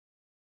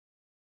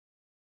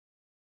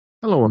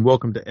Hello and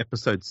welcome to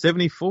episode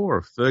 74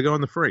 of Fergo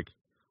and the Freak.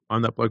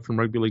 I'm that bloke from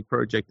Rugby League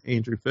Project,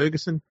 Andrew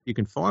Ferguson. You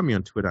can find me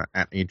on Twitter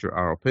at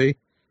AndrewRLP.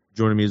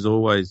 Joining me as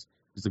always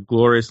is the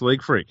glorious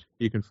League Freak.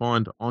 You can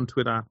find on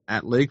Twitter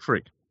at League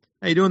Freak.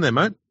 How you doing there,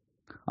 mate?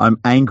 I'm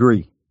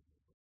angry.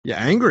 You're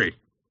angry?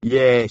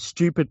 Yeah,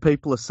 stupid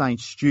people are saying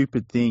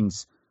stupid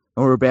things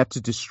and we're about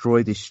to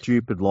destroy their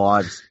stupid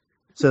lives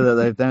so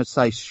that they don't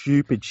say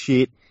stupid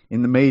shit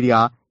in the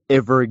media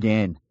ever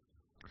again.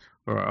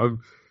 All right,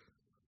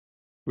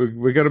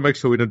 we're going to make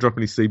sure we don't drop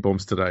any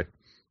C-bombs today.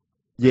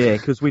 Yeah,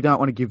 because we don't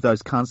want to give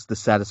those cunts the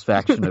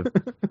satisfaction of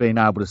being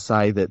able to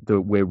say that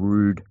we're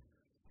rude.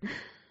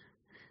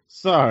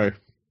 So,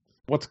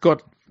 what's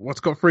got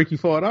Freaky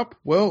fired up?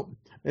 Well,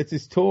 it's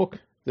this talk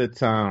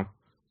that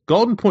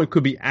Golden Point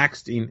could be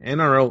axed in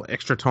NRL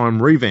extra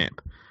time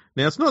revamp.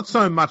 Now, it's not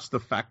so much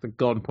the fact that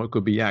Golden Point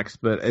could be axed,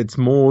 but it's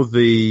more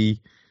the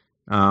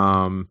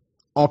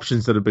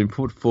options that have been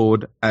put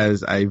forward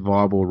as a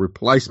viable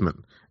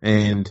replacement.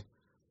 And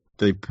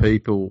the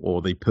people,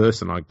 or the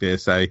person, I dare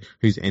say,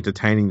 who's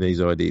entertaining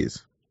these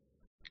ideas.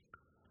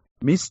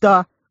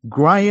 Mr.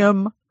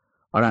 Graham,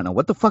 I don't know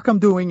what the fuck I'm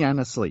doing,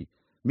 Annesley.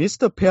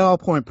 Mr.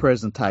 PowerPoint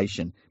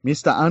presentation,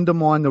 Mr.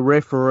 Undermine the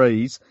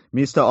referees,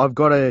 Mr. I've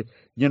got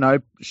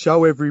to,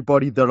 show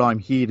everybody that I'm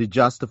here to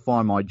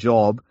justify my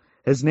job,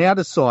 has now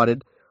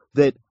decided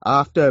that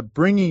after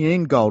bringing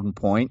in Golden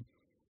Point,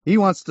 he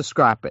wants to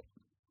scrap it.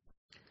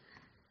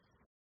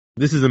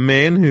 This is a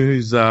man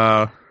whose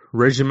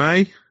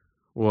resume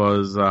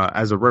was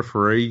as a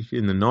referee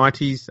in the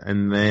 90s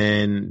and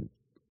then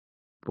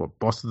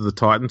boss of the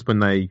Titans when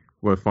they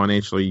were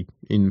financially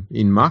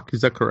in muck.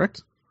 Is that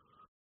correct?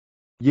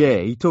 Yeah,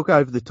 he took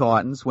over the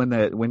Titans when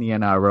the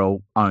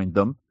NRL owned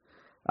them,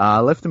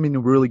 left them in a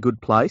really good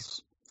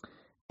place.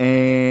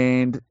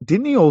 And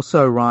did he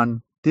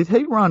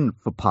run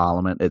for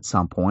Parliament at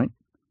some point?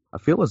 I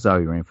feel as though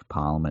he ran for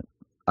Parliament.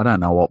 I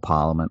don't know what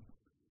Parliament.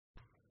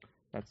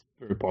 That's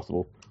very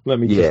possible. Let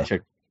me just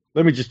check.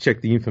 Let me just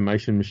check the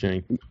information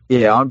machine.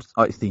 Yeah,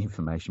 it's the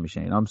information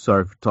machine. I'm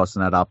sorry for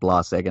tossing that up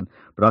last second,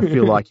 but I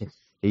feel like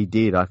he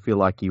did. I feel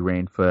like he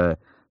ran for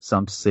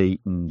some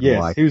seat. And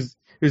yes, he was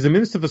the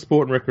Minister for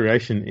Sport and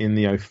Recreation in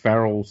the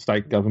O'Farrell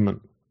state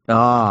government.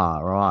 Ah,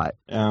 right.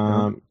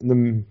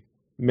 The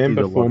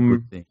member for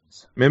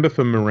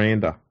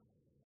Miranda.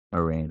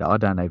 Miranda, I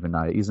don't even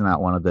know. Isn't that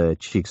one of the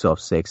chicks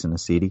off Sex in the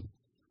City?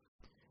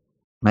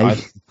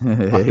 Maybe.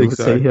 I think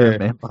so.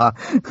 Remember.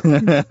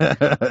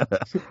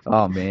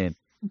 Oh man,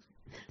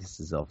 this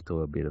is off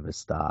to a bit of a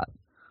start.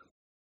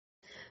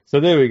 So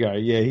there we go.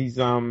 Yeah, he's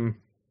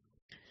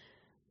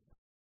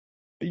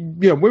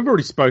we've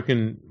already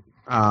spoken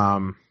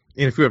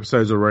in a few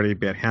episodes already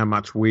about how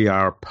much we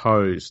are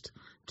opposed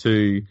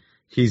to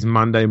his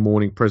Monday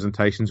morning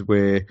presentations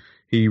where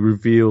he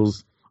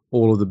reveals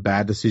all of the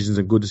bad decisions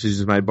and good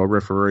decisions made by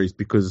referees,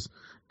 because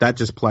that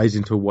just plays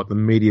into what the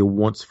media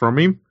wants from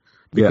him.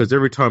 Because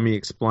every time he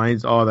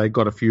explains, they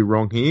got a few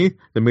wrong here,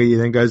 the media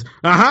then goes,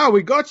 aha,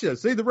 we got you.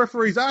 See, the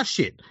referees are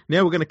shit.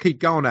 Now we're going to keep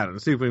going at it and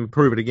see if we can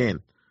prove it again.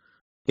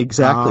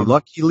 Exactly.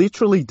 Like he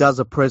literally does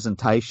a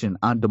presentation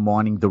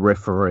undermining the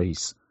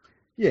referees.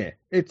 Yeah,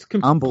 it's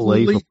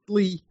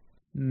completely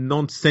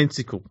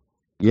nonsensical.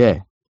 Yeah.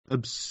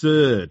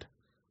 Absurd.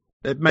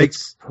 It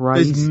makes,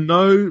 there's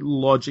no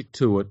logic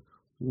to it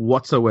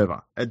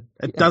whatsoever.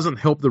 It doesn't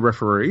help the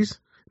referees.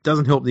 It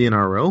doesn't help the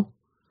NRL.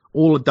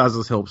 All it does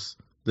is helps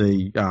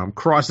the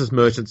crisis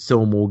merchants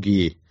sell more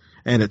gear,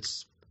 and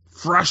it's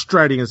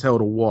frustrating as hell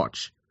to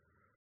watch.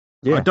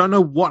 Yeah. I don't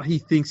know what he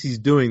thinks he's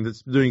doing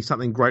that's doing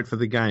something great for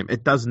the game.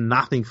 It does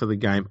nothing for the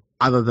game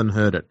other than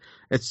hurt it.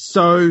 It's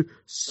so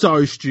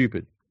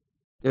stupid.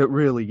 It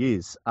really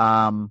is.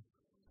 And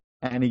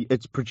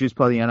it's produced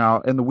by the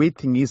NRL, and the weird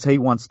thing is he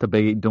wants to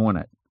be doing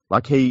it.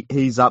 Like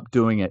he's up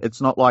doing it.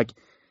 It's not like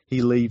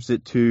he leaves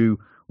it to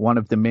one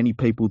of the many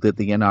people that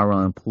the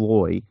NRL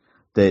employ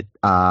that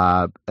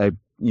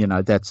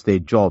that's their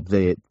job.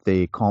 They're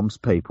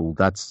comms people.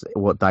 That's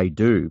what they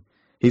do.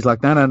 He's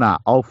like, no,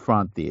 I'll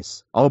front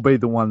this. I'll be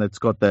the one that's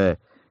got the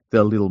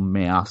little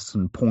mouse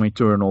and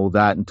pointer and all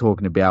that, and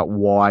talking about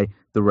why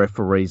the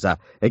referees are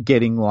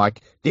getting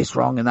like this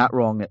wrong and that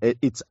wrong.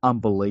 It's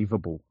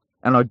unbelievable.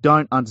 And I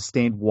don't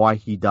understand why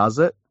he does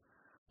it.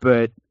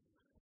 But,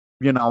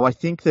 I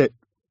think that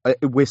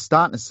we're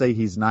starting to see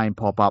his name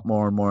pop up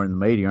more and more in the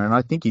media, and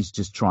I think he's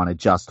just trying to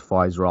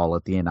justify his role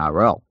at the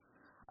NRL.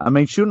 I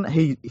mean, shouldn't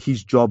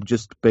his job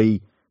just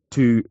be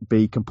to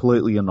be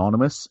completely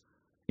anonymous?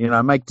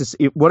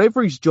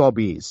 Whatever his job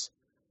is,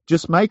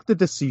 just make the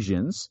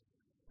decisions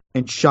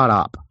and shut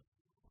up.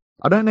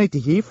 I don't need to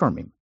hear from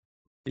him.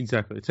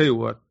 Exactly. I tell you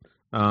what,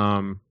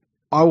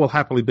 I will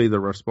happily be the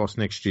refs boss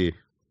next year.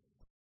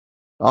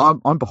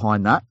 I'm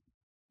behind that.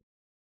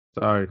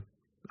 So,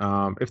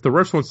 if the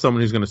refs want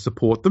someone who's going to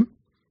support them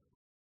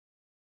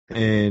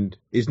and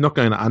is not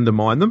going to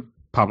undermine them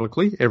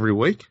publicly every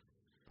week,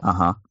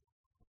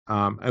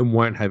 and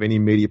won't have any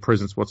media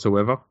presence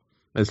whatsoever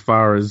as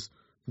far as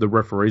the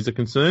referees are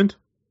concerned,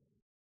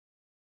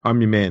 I'm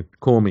your man.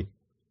 Call me.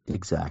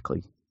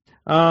 Exactly.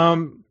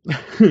 Now,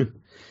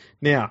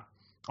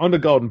 on to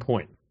Golden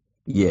Point.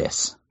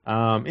 Yes.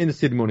 In the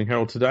Sydney Morning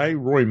Herald today,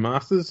 Roy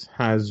Masters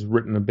has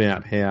written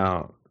about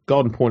how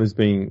Golden Point is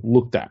being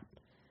looked at.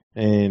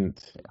 And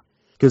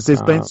because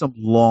there's been some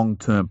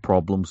long-term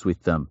problems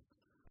with them,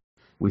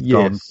 with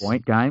Golden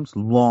Point games,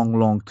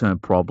 long-term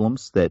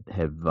problems that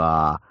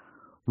have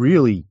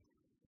really,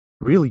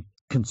 really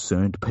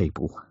concerned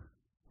people.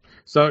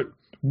 So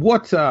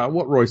what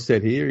Roy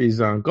said here is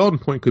Golden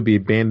Point could be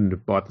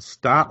abandoned by the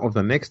start of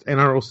the next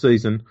NRL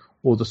season,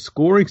 or the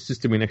scoring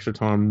system in extra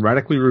time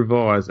radically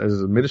revised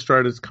as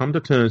administrators come to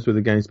terms with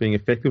the games being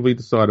effectively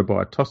decided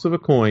by a toss of a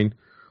coin,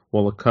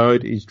 while the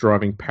code is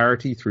driving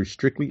parity through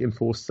strictly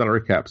enforced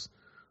salary caps,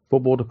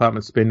 football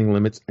department spending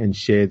limits, and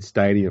shared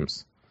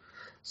stadiums.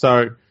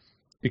 So,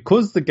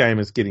 because the game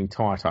is getting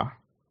tighter,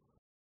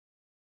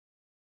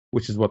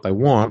 which is what they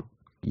want,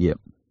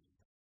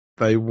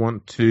 they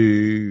want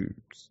to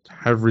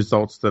have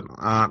results that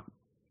aren't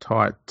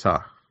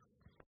tighter.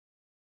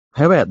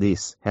 How about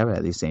this,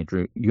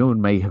 Andrew? You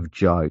and me have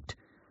joked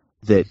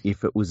that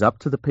if it was up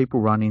to the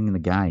people running the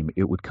game,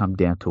 it would come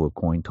down to a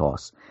coin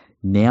toss.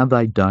 Now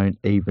they don't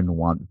even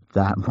want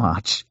that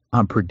much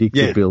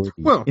unpredictability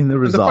in the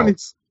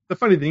results. The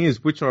funny thing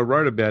is, which I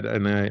wrote about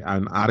in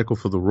an article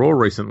for The Raw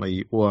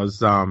recently,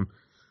 was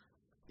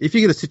if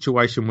you get a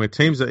situation where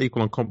teams are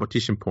equal on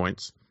competition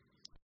points,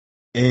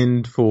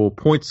 and for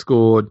points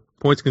scored,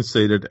 points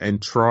conceded,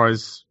 and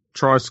tries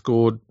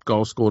scored,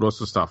 goals scored, all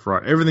sorts of stuff,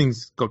 right?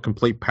 Everything's got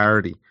complete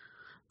parity.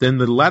 Then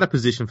the ladder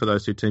position for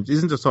those two teams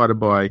isn't decided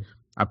by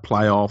a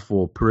playoff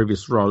or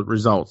previous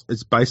results.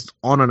 It's based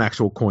on an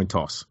actual coin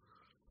toss.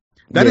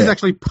 That is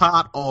actually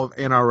part of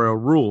NRL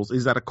rules,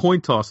 is that a coin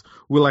toss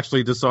will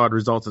actually decide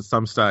results at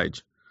some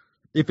stage,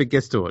 if it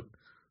gets to it.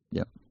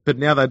 Yeah. But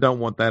now they don't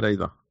want that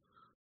either.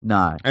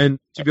 No. And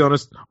to be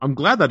honest, I'm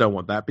glad they don't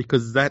want that,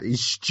 because that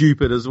is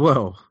stupid as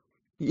well.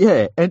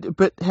 Yeah,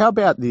 but how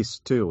about this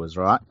too, is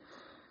right?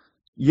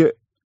 You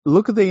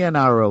look at the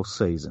NRL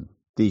season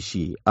this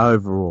year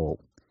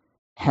overall.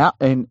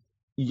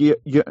 You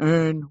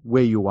earn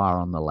where you are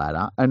on the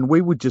ladder, and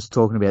we were just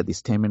talking about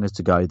this 10 minutes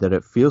ago, that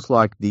it feels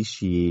like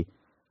this year,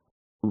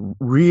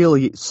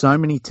 really, so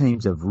many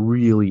teams have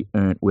really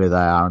earned where they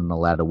are on the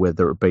ladder,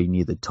 whether it be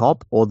near the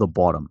top or the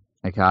bottom.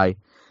 Okay,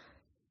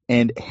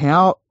 and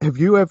how have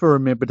you ever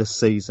remembered a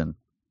season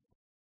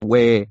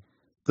where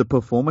the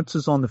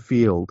performances on the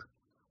field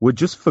were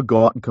just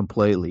forgotten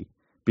completely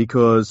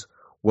because,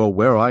 well,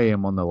 where I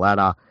am on the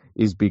ladder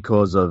is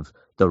because of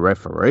the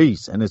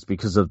referees, and it's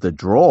because of the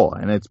draw,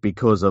 and it's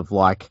because of,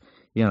 like,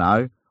 you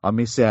know, I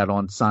miss out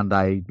on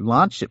Sunday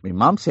lunch at my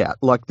mum's house.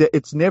 Like,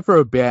 it's never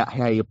about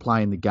how you're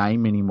playing the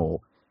game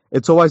anymore.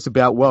 It's always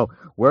about, well,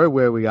 we're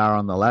where we are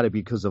on the ladder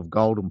because of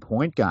Golden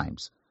Point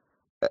games.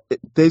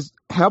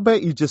 How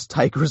about you just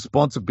take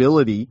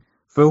responsibility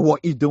for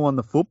what you do on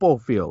the football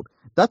field?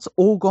 That's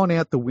all gone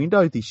out the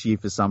window this year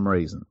for some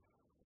reason.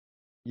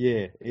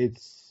 Yeah, it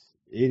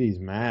is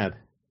mad.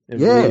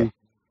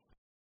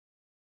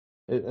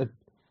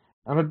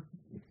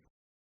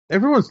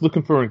 Everyone's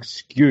looking for an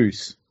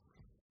excuse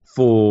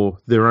for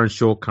their own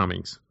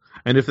shortcomings.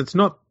 And if it's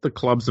not the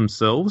clubs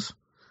themselves,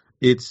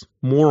 it's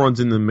morons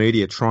in the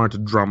media trying to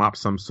drum up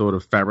some sort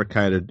of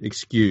fabricated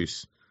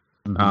excuse.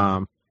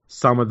 Mm-hmm.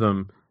 Some of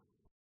them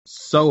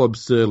so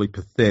absurdly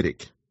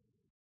pathetic.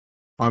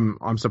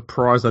 I'm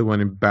surprised they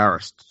weren't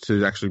embarrassed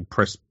to actually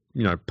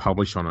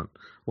publish on it.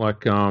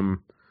 Like,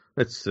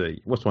 let's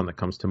see, what's one that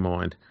comes to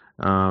mind?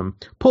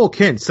 Paul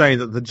Kent saying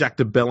that the Jack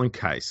de Belin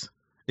case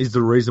is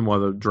the reason why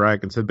the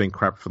Dragons have been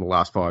crap for the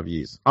last 5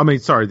 years.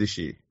 This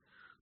year.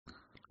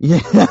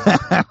 Yeah.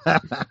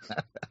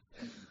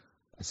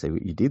 I see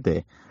what you did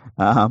there.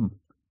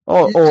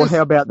 Or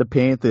how about the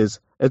Panthers?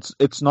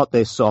 It's not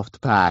their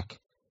soft pack.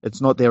 It's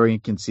not their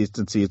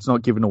inconsistency. It's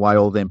not giving away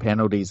all them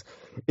penalties.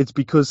 It's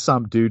because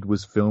some dude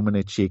was filming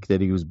a chick that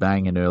he was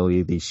banging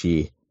earlier this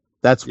year.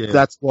 That's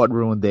what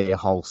ruined their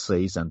whole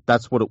season.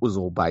 That's what it was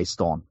all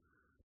based on.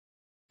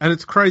 And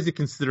it's crazy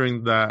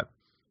considering that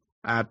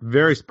at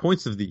various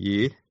points of the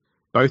year,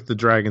 both the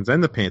Dragons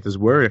and the Panthers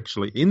were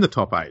actually in the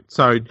top 8.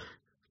 So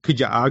could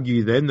you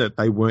argue then that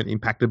they weren't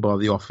impacted by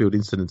the off-field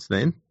incidents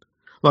then?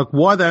 Like,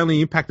 why are they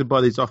only impacted by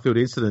these off-field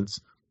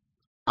incidents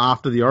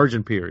after the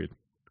origin period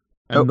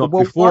and not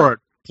before it,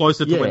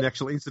 closer to when the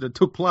actual incident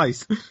took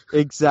place?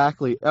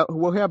 Exactly.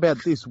 Well, how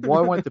about this?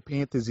 Why weren't the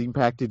Panthers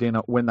impacted in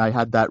it when they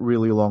had that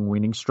really long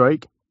winning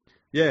streak?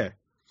 Yeah.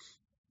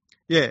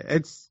 Yeah,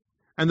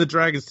 and the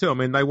Dragons too. I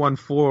mean, they won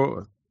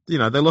 4, they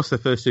lost their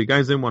first 2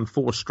 games, then won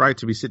 4 straight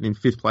to be sitting in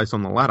 5th place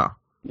on the ladder.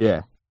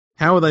 Yeah.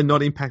 How are they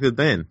not impacted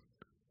then?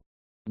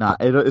 Nah,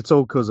 it's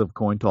all because of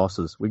coin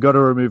tosses. We got to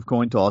remove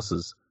coin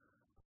tosses.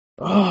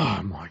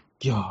 Oh my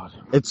God.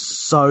 It's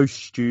so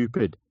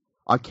stupid.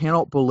 I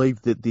cannot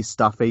believe that this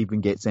stuff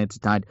even gets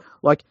entertained.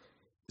 Like,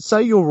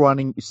 say you're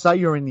in the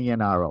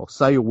NRL,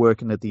 say you're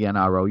working at the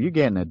NRL, you're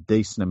getting a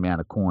decent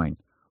amount of coin.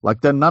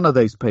 Like, none of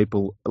these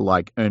people,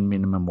 like, earn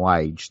minimum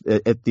wage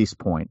at this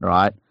point,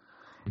 right?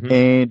 Mm-hmm.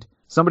 And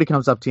somebody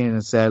comes up to you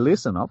and says,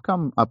 listen, I've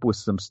come up with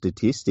some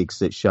statistics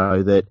that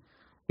show that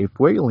if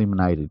we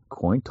eliminated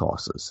coin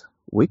tosses,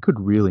 we could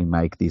really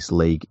make this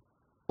league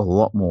a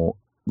lot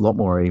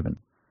more even.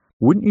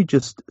 Wouldn't you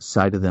just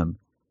say to them,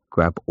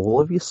 grab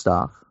all of your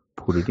stuff,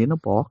 put it in a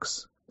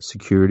box,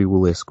 security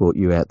will escort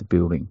you out the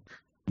building?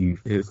 You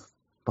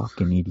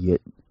fucking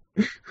idiot.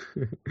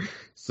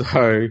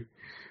 So,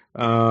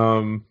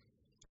 NRL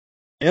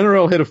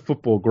head of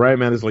football,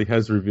 Graham Annesley,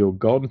 has revealed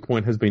Golden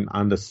Point has been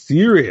under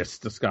serious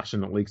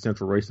discussion at League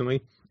Central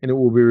recently, and it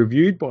will be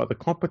reviewed by the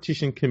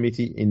competition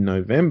committee in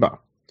November.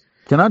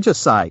 Can I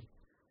just say,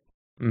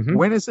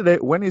 when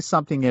is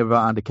something ever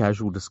under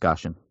casual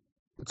discussion?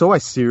 It's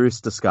always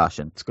serious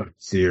discussion. It's got to be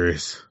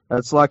serious.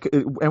 It's like,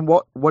 and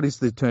what is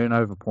the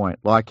turnover point?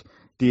 Like,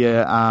 do you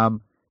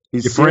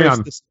you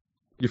frown?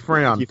 You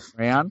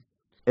frown?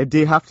 And do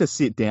you have to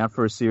sit down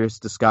for a serious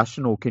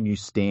discussion, or can you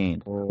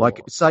stand?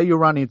 Like, say you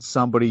run into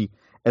somebody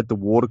at the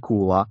water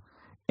cooler,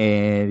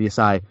 and you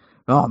say,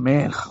 "Oh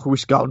man, I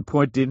wish Golden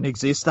Point didn't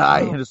exist."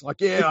 And it's like,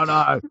 "Yeah, I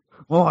know.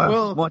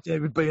 Well, might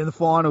even be in the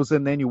finals,"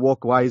 and then you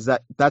walk away.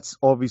 That's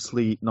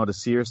obviously not a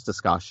serious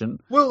discussion?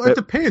 Well, it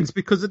depends,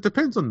 because it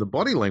depends on the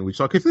body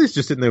language. Like, if he's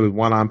just sitting there with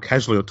one arm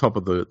casually on top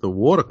of the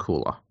water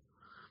cooler,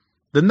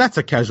 then that's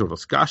a casual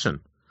discussion.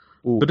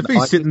 Ooh, but if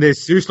he's sitting there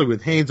seriously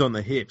with hands on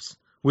the hips,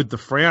 with the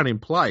frown in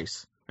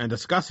place and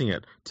discussing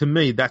it, to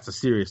me, that's a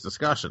serious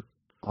discussion.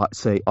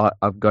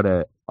 I've got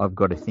a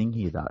thing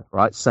here though,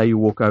 right? Say you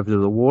walk over to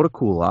the water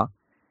cooler,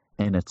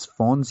 and it's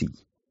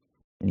Fonze,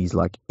 and he's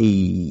like,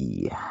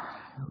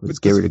 let's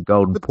get rid of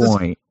Golden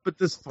Point.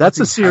 That's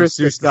a serious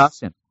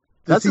discussion.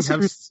 That's a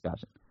serious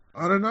discussion.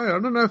 I don't know. I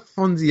don't know if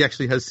Fonze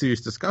actually has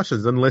serious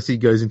discussions unless he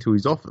goes into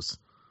his office.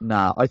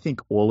 No, I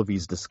think all of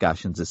his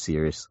discussions are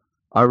serious.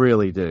 I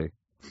really do.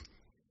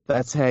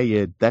 That's how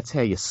you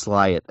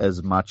slay it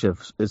as much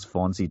as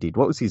Fonze did.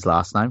 What was his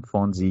last name?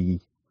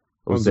 Fonze.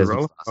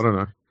 I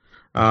don't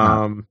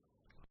know.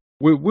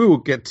 We will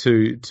get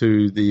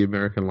to the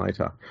American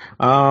later.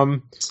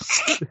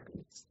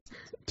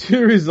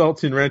 Two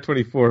results in round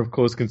 24 have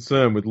caused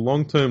concern with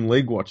long-term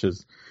league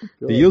watchers.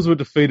 The Eels were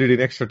defeated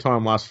in extra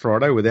time last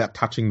Friday without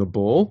touching the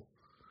ball.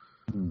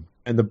 And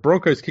the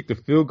Broncos kicked a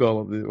field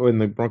goal.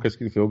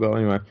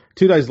 Anyway,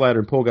 2 days later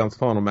in Paul Gallen's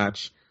final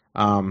match,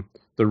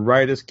 the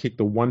Raiders kicked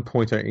a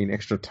one-pointer in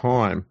extra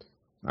time.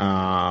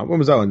 When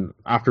was that?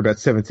 After about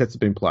 7 sets had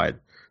been played.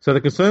 So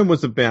the concern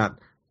was about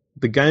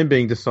the game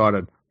being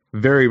decided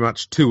very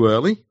much too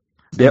early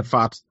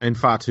and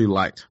far too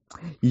late.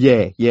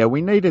 Yeah,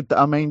 we needed.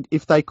 I mean,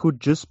 if they could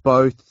just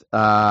both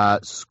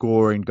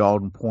score in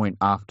Golden Point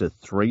after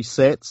 3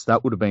 sets,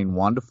 that would have been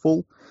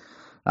wonderful.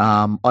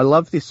 I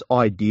love this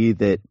idea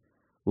that,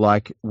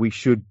 like, we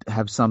should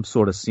have some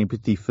sort of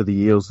sympathy for the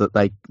Eels, that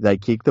they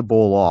kick the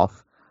ball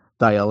off.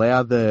 They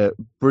allow the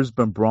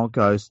Brisbane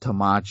Broncos to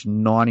march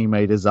 90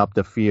 metres up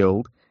the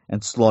field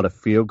and slot a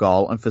field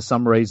goal, and for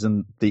some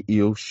reason the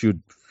Eels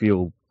should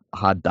feel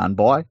hard done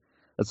by.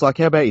 It's like,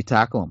 how about you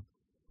tackle them?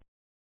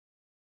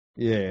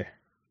 Yeah.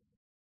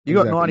 You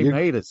got 90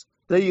 metres.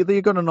 You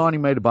got a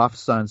 90-metre buffer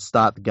zone to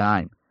start the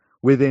game.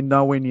 We're then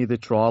nowhere near the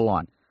try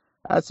line.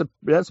 That's a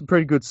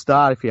pretty good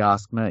start, if you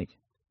ask me.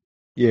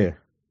 Yeah.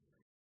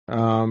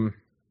 So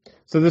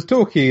there's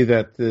talk here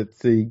that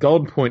the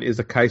Golden Point is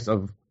a case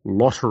of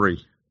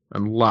lottery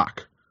and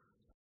luck.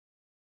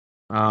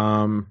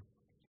 Yeah,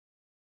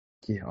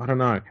 I don't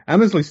know.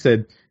 Annesley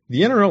said,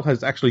 the NRL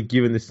has actually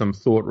given this some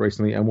thought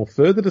recently and will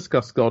further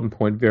discuss Golden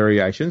Point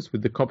variations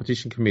with the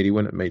competition committee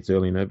when it meets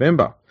early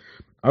November.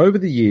 Over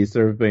the years,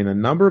 there have been a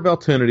number of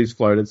alternatives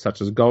floated,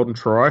 such as Golden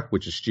Try,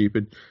 which is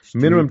stupid,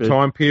 minimum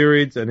time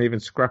periods, and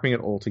even scrapping it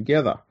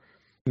altogether.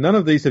 None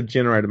of these have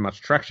generated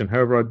much traction.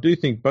 However, I do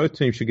think both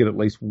teams should get at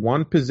least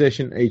one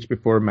possession each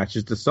before a match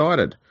is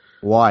decided.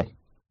 Why?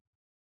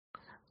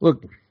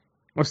 Look,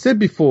 I've said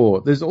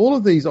before, there's all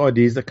of these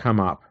ideas that come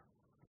up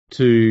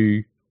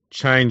to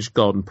change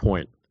Golden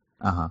Point.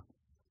 Uh-huh.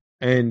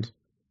 And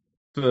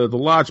for the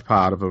large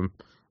part of them,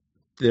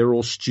 they're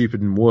all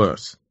stupid and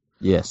worse.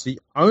 Yes. The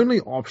only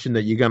option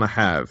that you're going to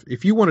have,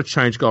 if you want to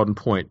change Golden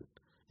Point,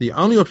 the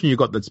only option you've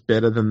got that's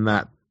better than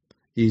that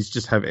is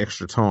just have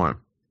extra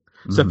time.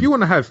 Mm-hmm. So if you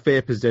want to have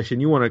fair possession,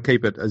 you want to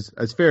keep it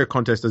as fair a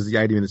contest as the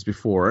 80 minutes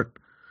before it,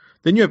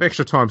 then you have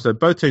extra time. So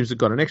both teams have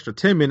got an extra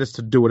 10 minutes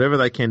to do whatever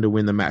they can to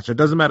win the match. It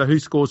doesn't matter who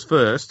scores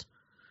first.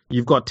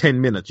 You've got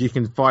 10 minutes. You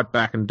can fight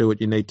back and do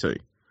what you need to.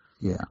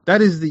 Yeah.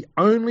 That is the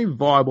only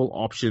viable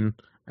option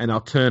and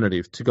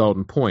alternative to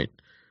Golden Point,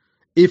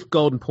 if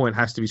Golden Point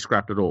has to be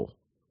scrapped at all.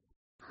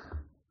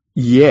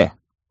 Yeah.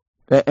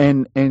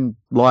 And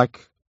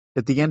like,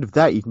 at the end of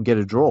that, you can get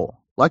a draw.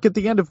 Like, at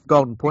the end of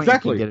Golden Point,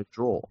 exactly. You can get a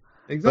draw.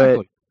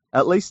 Exactly. But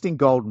at least in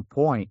Golden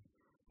Point,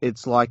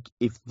 it's like,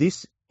 if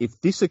this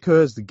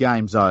occurs, the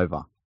game's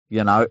over.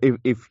 You know,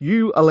 if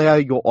you allow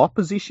your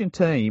opposition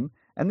team,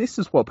 and this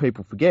is what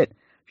people forget,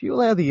 if you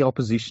allow the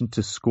opposition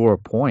to score a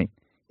point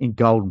in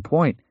Golden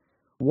Point,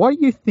 why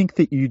do you think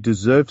that you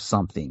deserve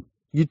something?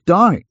 You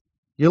don't.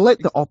 You let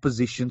the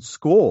opposition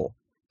score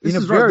in a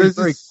very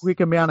quick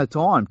amount of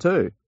time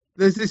too.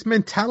 There's this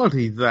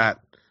mentality that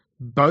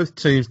both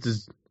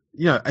teams,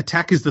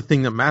 attack is the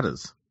thing that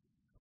matters.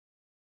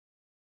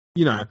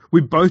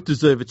 we both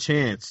deserve a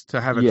chance to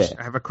have Yeah,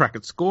 have a crack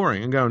at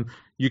scoring, and going,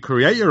 you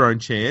create your own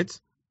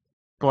chance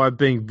by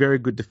being very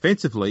good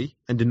defensively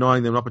and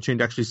denying them an opportunity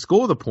to actually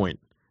score the point.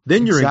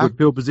 Then you're in good exactly.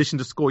 field position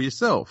to score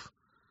yourself.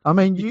 I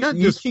mean, You can't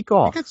you just kick you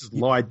can't off. just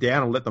lie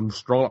down and let them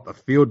stroll up the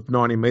field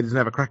 90 metres and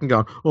have a crack and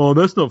go, oh,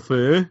 that's not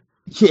fair.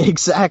 Yeah,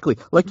 exactly.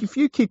 Like if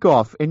you kick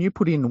off and you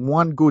put in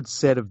one good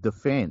set of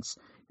defense,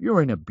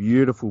 you're in a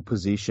beautiful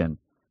position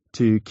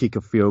to kick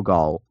a field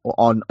goal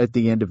on at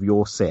the end of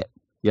your set.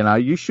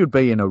 You should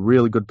be in a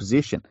really good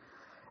position.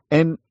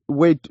 And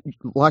we're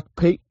like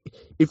Pete,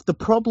 if the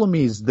problem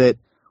is that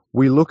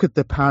we look at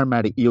the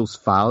Parramatta Eels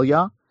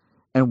failure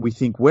and we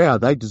think, wow,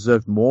 they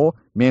deserve more,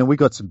 man, we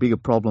got some bigger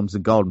problems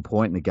than Golden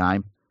Point in the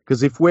game.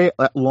 Because if we're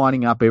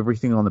lining up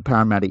everything on the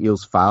Parramatta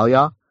Eels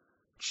failure,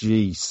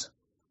 geez,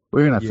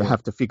 we're going to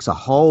have to fix a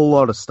whole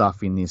lot of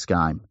stuff in this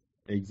game.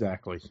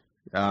 Exactly.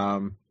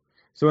 So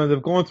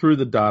they've gone through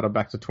the data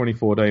back to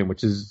 2014,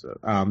 which is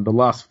the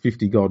last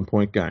 50 Golden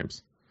Point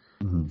games.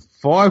 Mm-hmm.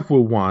 5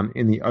 were won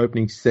in the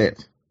opening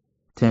set.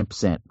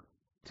 10%.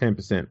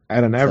 10%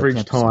 at an average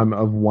 10%. time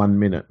of 1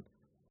 minute.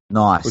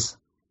 Nice. Which,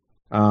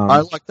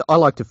 I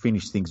like to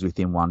finish things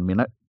within 1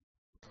 minute.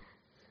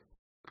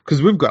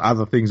 Because we've got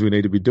other things we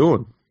need to be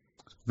doing.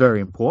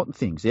 Very important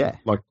things, yeah.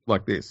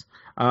 Like this.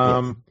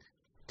 Yes.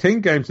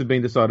 10 games have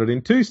been decided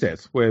in 2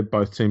 sets where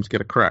both teams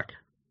get a crack.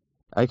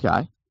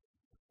 Okay.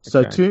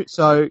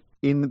 So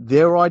in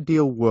their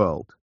ideal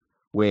world,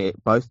 where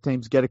both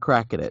teams get a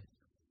crack at it,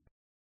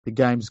 the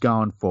game's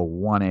going for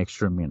 1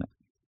 extra minute.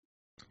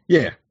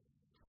 Yeah.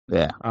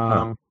 Yeah.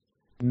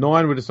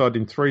 9 were decided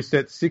in 3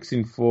 sets, 6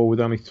 in 4,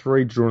 with only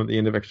 3 drawn at the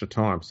end of extra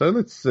time. So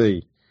let's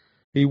see.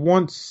 He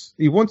wants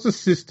a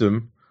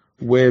system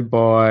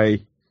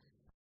whereby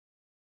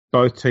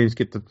both teams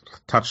get to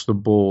touch the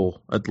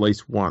ball at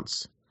least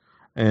once.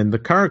 And the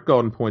current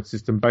Golden Point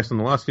system, based on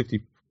the last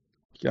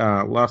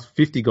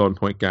 50 Golden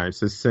Point games,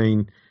 has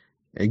seen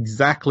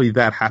exactly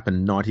that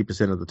happen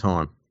 90% of the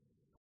time.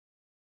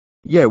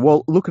 Yeah,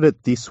 well, look at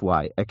it this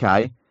way,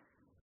 okay?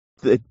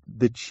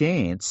 The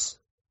chance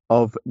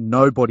of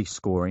nobody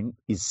scoring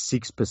is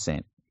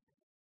 6%.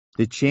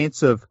 The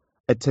chance of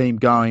a team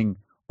going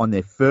on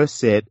their first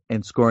set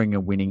and scoring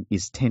and winning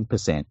is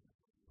 10%.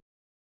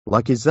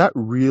 Like, is that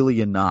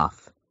really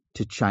enough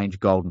to change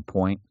Golden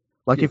Point?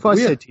 Like, if I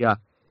said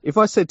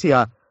to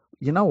you,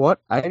 you know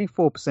what,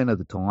 84% of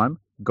the time,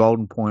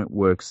 Golden Point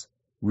works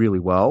really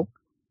well,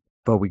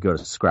 but we got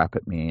to scrap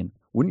it, man.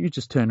 Wouldn't you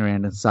just turn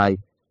around and say,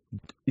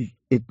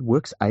 it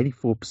works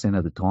 84%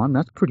 of the time?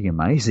 That's pretty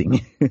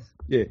amazing.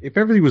 Yeah, if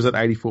everything was at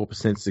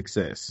 84%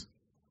 success,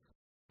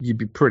 you'd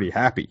be pretty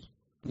happy.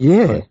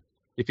 Yeah. But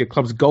if your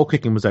club's goal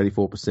kicking was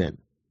 84%,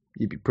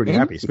 you'd be pretty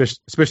happy,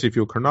 especially if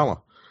you're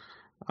Cronulla.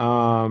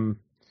 Can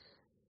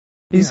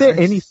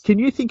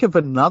you think of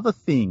another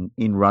thing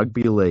in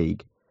rugby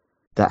league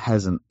that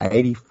has an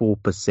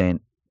 84%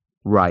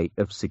 rate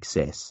of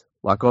success?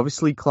 Like,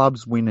 obviously,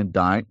 clubs win and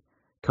don't,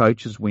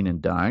 coaches win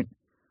and don't.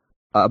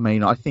 I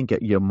mean, I think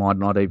you might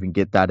not even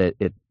get that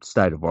at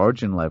state of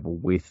origin level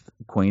with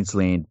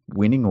Queensland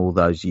winning all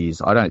those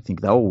years. I don't think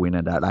they'll win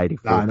it at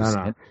 84%.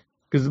 No.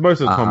 Because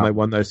most of the time they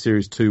won those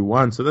series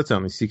 2-1, so that's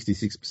only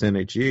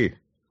 66% each year.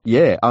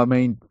 Yeah, I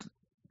mean,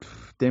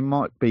 there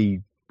might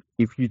be,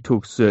 if you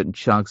took certain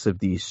chunks of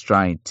the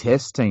Australian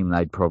Test team,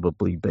 they'd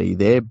probably be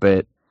there.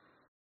 But,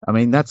 I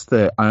mean, that's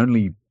the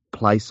only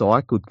place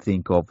I could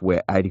think of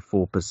where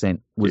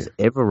 84% was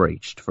ever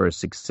reached for a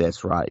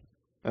success rate.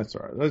 That's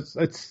right.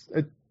 It's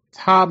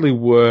hardly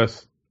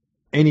worth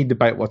any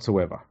debate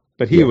whatsoever.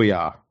 But here we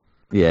are.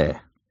 Yeah.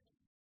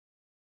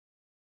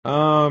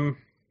 So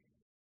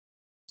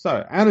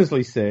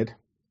Annesley said,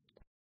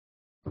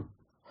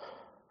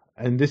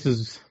 and this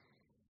is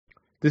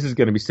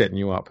going to be setting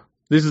you up.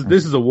 This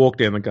is a walk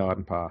down the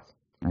garden path.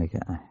 Okay.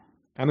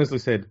 Annesley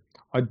said,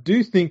 I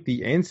do think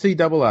the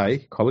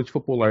NCAA, college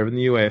football over in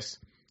the US,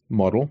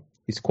 model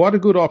is quite a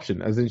good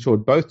option, as it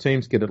ensured both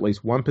teams get at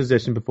least one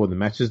possession before the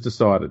match is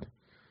decided.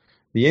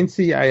 The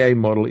NCAA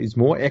model is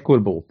more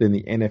equitable than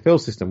the NFL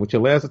system, which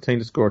allows a team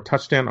to score a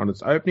touchdown on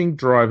its opening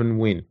drive and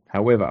win.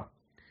 However,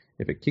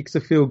 if it kicks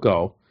a field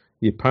goal,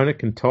 the opponent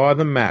can tie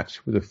the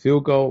match with a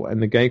field goal and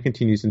the game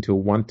continues until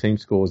one team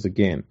scores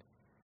again.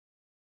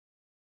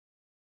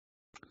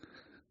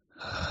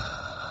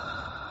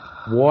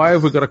 Why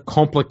have we got to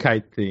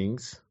complicate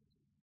things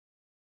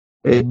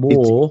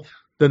more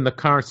than the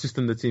current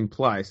system that's in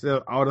place?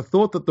 I would have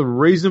thought that the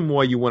reason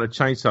why you want to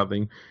change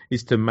something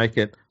is to make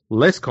it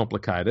less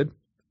complicated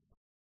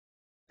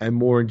and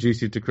more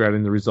inducive to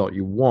creating the result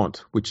you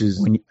want, which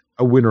is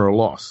a win or a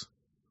loss.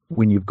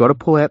 When you've got to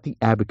pull out the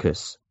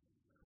abacus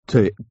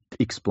to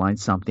explain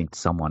something to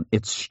someone,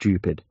 it's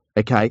stupid.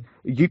 Okay,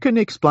 you can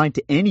explain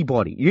to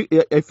anybody.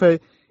 If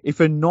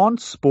a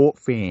non-sport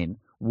fan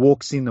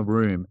walks in the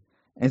room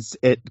and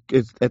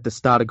at the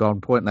start of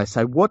Golden Point and they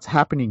say, "What's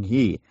happening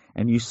here?"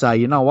 and you say,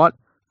 "You know what?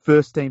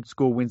 First team to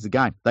score wins the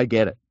game." They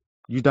get it.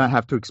 You don't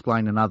have to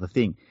explain another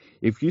thing.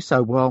 If you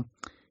say, "Well,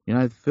 you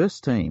know, the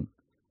first team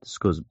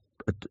scores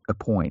a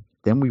point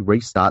then we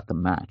restart the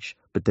match.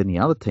 But then the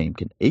other team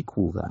can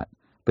equal that.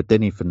 But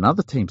then if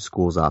another team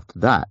scores after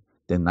that,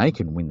 then they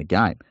can win the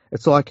game.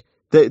 It's like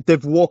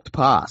they've walked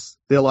past.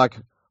 They're like,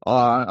 oh,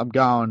 I'm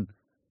going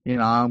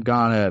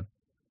to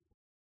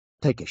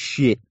take a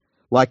shit.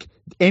 Like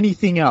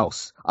anything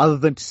else other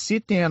than to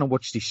sit down and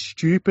watch this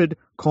stupid,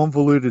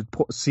 convoluted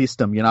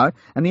system, you know?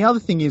 And the other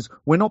thing is,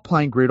 we're not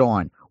playing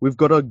gridiron. We've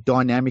got a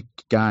dynamic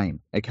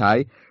game,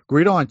 okay?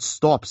 Gridiron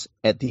stops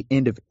at the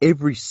end of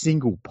every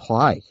single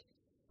play.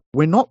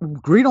 We're not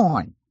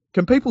gridiron.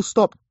 Can people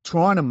stop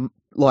trying to,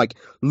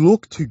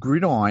 look to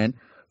gridiron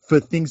for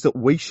things that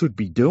we should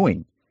be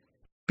doing?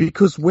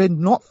 Because we're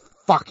not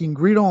fucking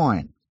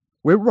gridiron.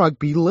 We're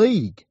rugby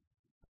league.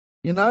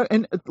 You know?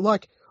 And,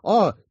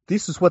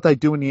 this is what they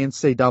do in the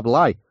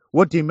NCAA.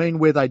 What do you mean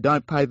where they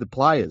don't pay the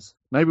players?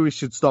 Maybe we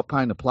should stop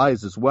paying the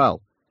players as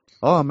well.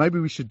 Oh, maybe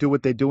we should do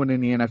what they're doing in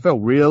the NFL.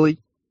 Really?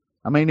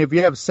 I mean, if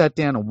you ever sat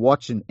down and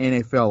watched an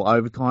NFL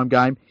overtime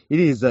game, it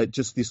is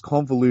just this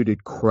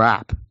convoluted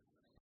crap.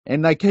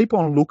 And they keep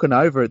on looking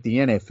over at the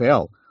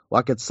NFL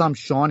like it's some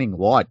shining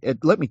light.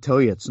 Let me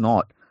tell you, it's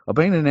not. I've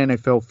been an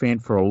NFL fan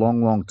for a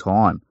long, long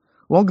time.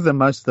 Longer than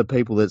most of the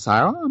people that say,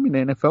 oh, I'm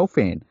an NFL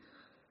fan.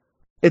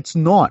 It's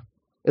not.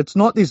 It's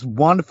not this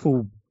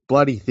wonderful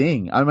bloody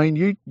thing. I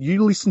mean,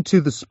 you listen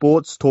to the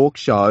sports talk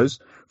shows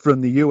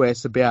from the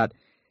US about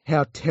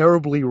how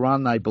terribly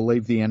run they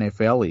believe the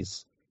NFL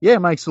is. Yeah,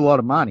 it makes a lot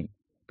of money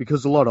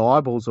because a lot of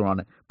eyeballs are on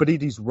it, but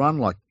it is run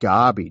like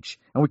garbage.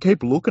 And we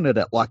keep looking at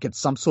it like it's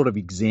some sort of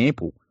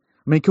example.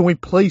 I mean, can we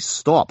please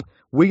stop?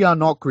 We are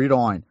not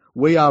gridiron.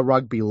 We are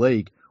rugby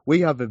league.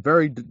 We have a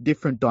very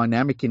different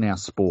dynamic in our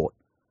sport.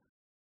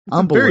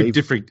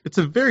 Unbelievable. It's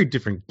a very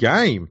different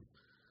game.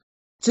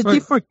 It's a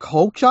different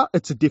culture.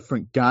 It's a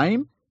different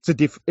game.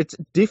 It's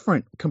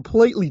different,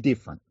 completely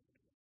different.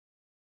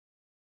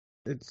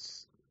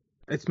 It's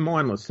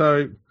mindless.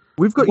 So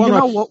we've got,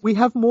 what? We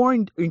have more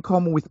in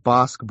common with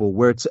basketball,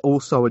 where it's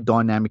also a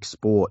dynamic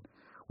sport,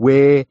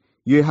 where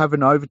you have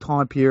an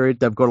overtime period.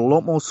 They've got a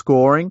lot more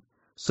scoring,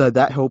 so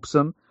that helps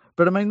them.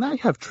 But I mean, they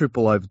have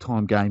triple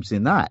overtime games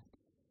in that.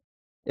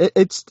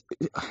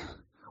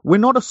 We're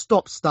not a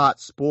stop-start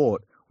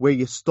sport where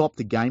you stop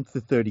the game for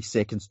 30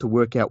 seconds to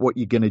work out what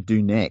you're going to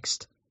do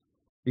next.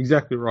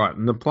 Exactly right.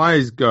 And the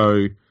players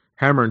go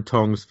hammer and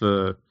tongs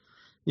for,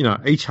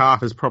 each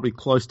half is probably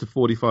close to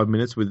 45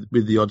 minutes with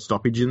the odd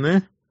stoppage in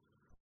there.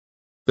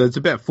 So it's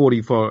about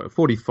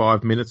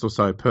 45 minutes or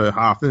so per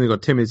half. Then they've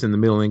got 10 minutes in the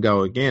middle and then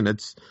go again.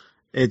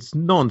 It's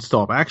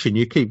non-stop action.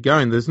 You keep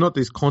going. There's not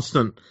this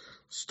constant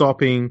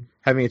stopping,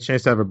 having a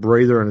chance to have a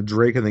breather and a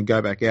drink and then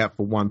go back out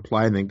for one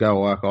play and then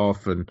go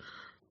off, and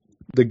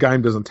the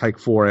game doesn't take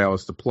 4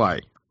 hours to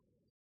play.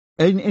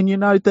 And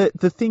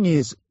the thing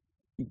is,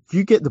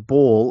 you get the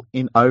ball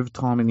in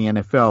overtime in the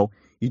NFL,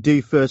 you do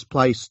your first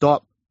play,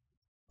 stop,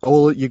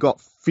 you got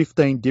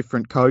 15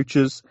 different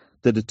coaches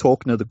that are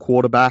talking to the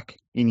quarterback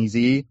in his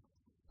ear.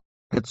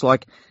 It's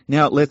like,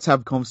 now let's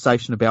have a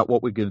conversation about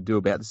what we're going to do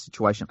about the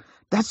situation.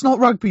 That's not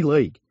rugby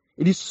league.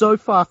 It is so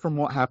far from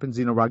what happens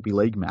in a rugby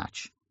league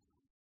match.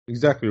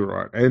 Exactly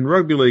right. And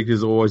rugby league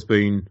has always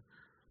been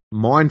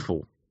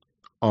mindful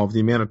of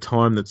the amount of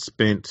time that's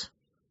spent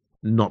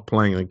not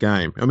playing the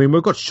game. I mean,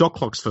 we've got shot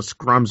clocks for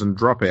scrums and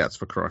dropouts,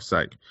 for Christ's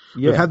sake.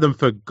 Yeah. We've had them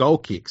for goal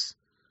kicks.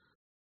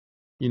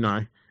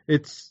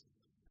 It's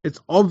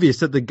obvious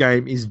that the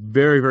game is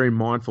very, very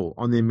mindful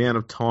on the amount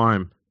of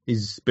time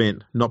is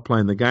spent not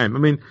playing the game. I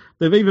mean,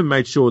 they've even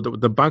made sure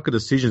that the bunker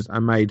decisions are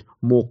made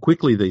more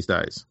quickly these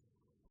days.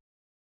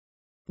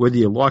 Whether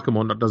you like them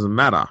or not doesn't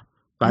matter.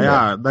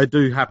 They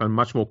do happen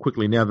much more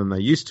quickly now than they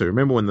used to.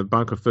 Remember when the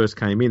bunker first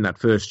came in that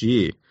first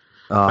year?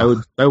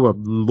 They were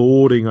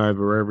lording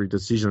over every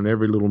decision and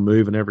every little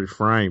move and every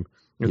frame.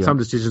 And some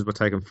decisions were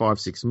taking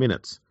 5-6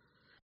 minutes.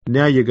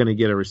 Now you're going to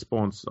get a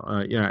response,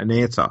 an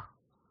answer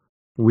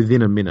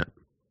within a minute.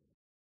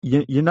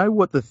 You know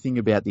what the thing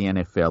about the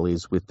NFL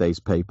is with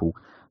these people?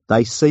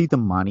 They see the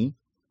money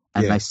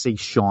and they see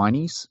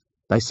shinies.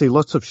 They see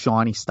lots of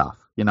shiny stuff.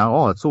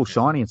 It's all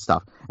shiny and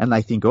stuff. And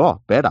they think,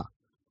 better.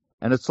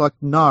 And it's like,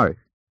 no,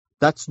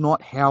 that's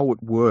not how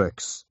it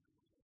works.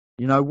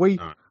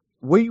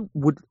 We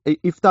would,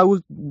 if they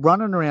were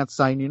running around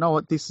saying, you know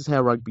what, this is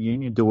how rugby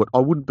union do it, I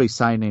wouldn't be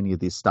saying any of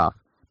this stuff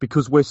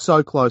because we're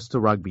so close to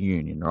rugby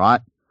union,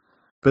 right?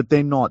 But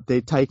they're not.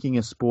 They're taking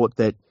a sport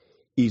that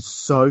is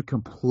so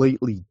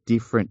completely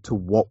different to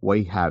what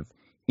we have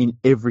in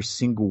every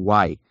single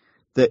way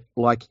that,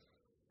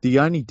 the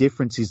only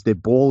difference is their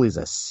ball is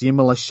a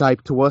similar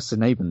shape to us,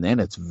 and even then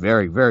it's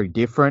very, very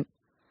different.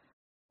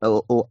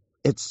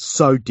 It's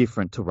so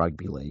different to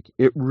rugby league.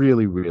 It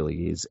really,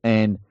 really is.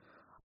 And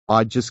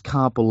I just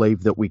can't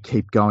believe that we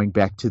keep going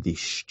back to this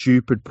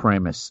stupid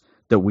premise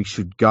that we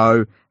should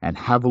go and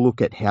have a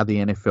look at how the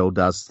NFL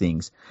does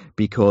things,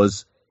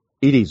 because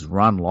it is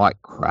run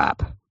like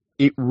crap.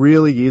 It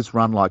really is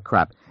run like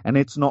crap. And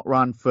it's not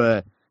run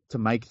to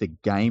make the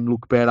game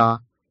look better.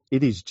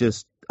 It is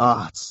just,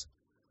 I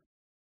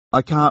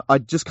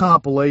just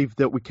can't believe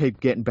that we keep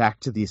getting back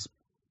to this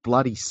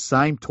bloody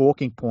same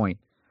talking point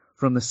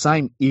from the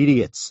same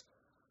idiots.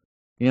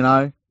 You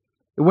know,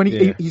 when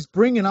he's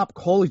bringing up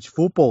college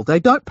football, they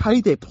don't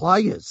pay their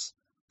players.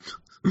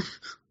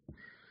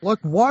 Like,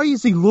 why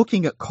is he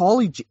looking at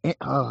college?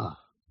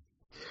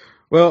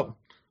 Well,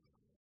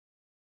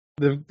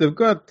 they've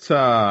got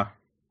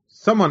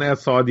someone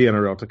outside the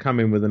NRL to come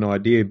in with an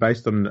idea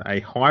based on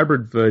a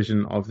hybrid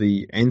version of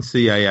the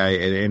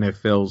NCAA and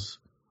NFL's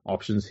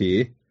options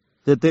here.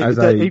 That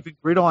even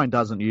Gridiron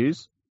doesn't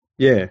use.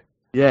 Yeah.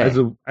 Yeah.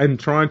 And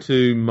trying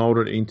to mould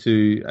it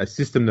into a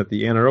system that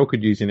the NRL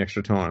could use in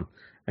extra time.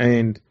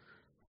 And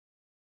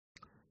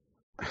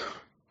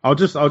I'll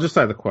just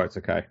say the quotes,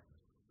 okay?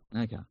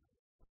 Okay.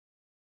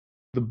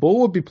 The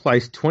ball would be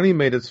placed 20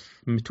 metres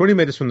from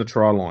the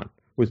try line,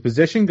 with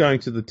possession going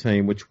to the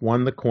team which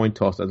won the coin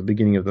toss at the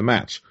beginning of the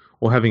match,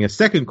 or having a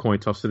second coin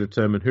toss to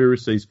determine who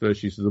receives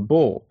first use of the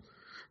ball.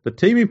 The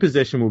team in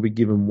possession will be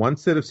given one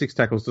set of 6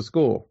 tackles to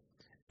score.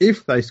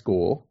 If they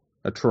score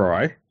a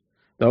try,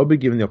 they will be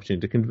given the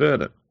opportunity to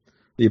convert it.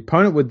 The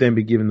opponent would then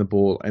be given the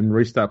ball and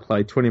restart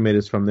play 20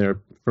 metres from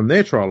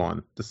their try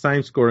line. The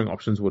same scoring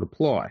options would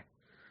apply.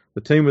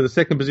 The team with the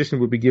second position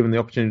would be given the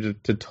opportunity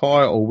to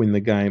tie or win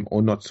the game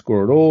or not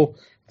score at all.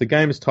 If the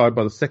game is tied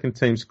by the second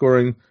team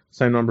scoring the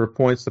same number of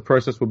points, the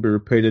process will be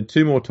repeated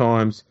 2 more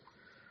times.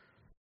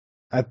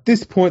 At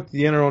this point,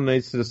 the NRL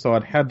needs to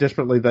decide how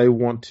desperately they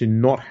want to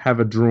not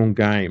have a drawn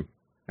game.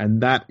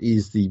 And that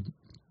is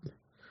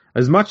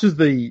as much as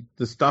the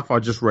stuff I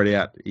just read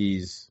out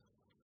is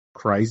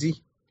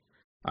crazy,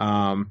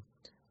 that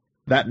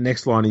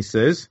next line he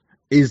says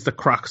is the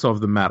crux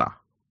of the matter.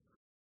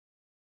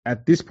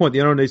 At this point, the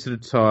NRL needs to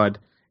decide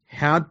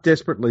how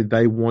desperately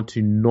they want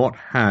to not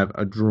have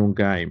a drawn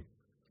game.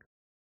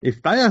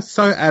 If they are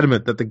so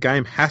adamant that the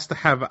game has to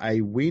have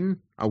a winner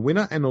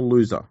and a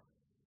loser,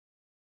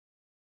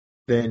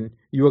 then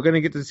you are going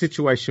to get to the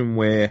situation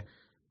where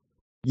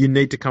you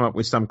need to come up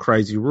with some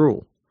crazy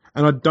rule.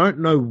 And I don't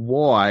know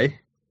why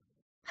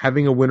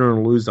having a winner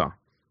and a loser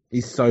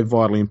is so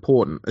vitally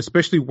important,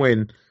 especially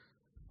when,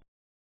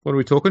 what are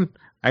we talking?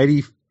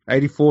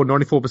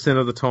 94%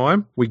 of the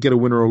time, we get a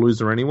winner or a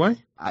loser anyway.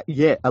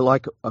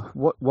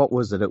 What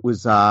was it? It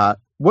was,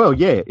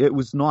 it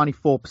was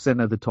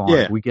 94% of the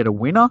time we get a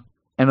winner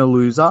and a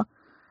loser.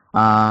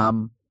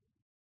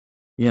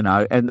 You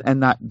know,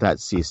 and that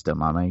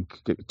system, I mean,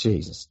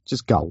 Jesus,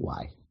 just go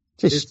away.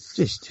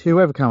 Just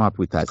whoever come up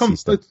with that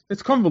system.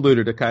 It's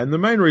convoluted, okay? And the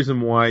main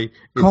reason why it's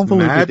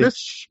convoluted, madness,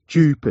 it's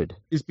stupid,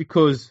 is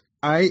because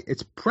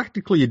it's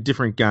practically a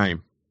different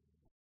game.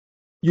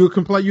 You're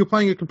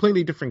playing a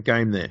completely different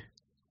game there.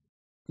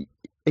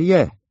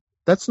 Yeah,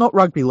 that's not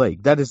rugby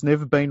league. That has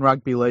never been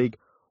rugby league.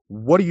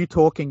 What are you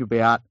talking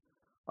about?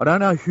 I don't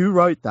know who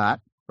wrote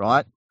that,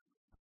 right?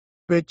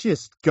 But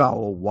just go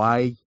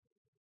away.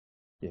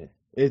 Yeah,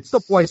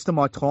 stop wasting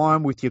my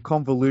time with your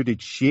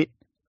convoluted shit.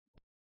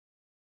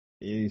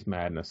 It is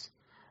madness.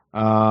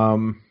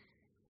 Oh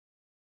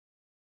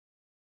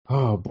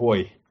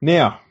boy.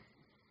 Now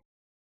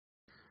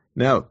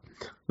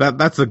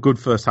that's a good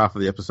first half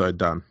of the episode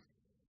done.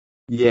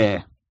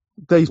 Yeah.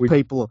 These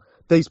people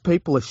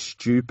are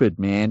stupid,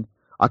 man.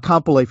 I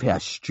can't believe how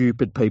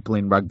stupid people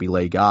in rugby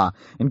league are.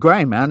 And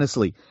Graham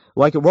Annesley,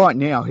 like right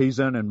now, he's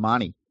earning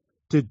money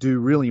to do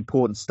really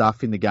important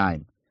stuff in the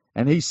game.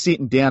 And he's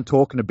sitting down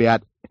talking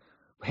about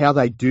how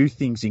they do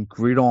things in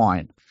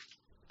gridiron.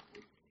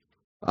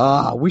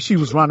 I wish he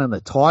was running the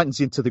Titans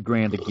into the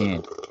ground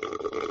again.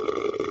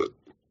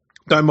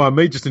 Don't mind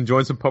me, just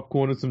enjoying some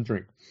popcorn and some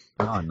drink.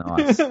 Oh,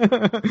 nice.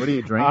 What are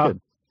you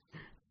drinking?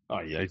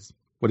 It's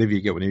whatever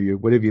you get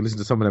whenever you listen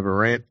to someone have a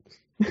rant.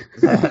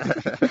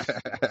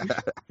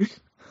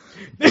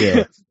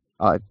 Yeah,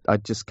 I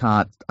just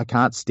can't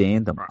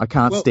stand them. I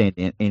can't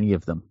stand any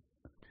of them.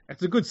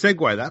 It's a good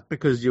segue, that,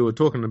 because you were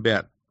talking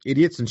about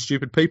idiots and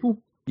stupid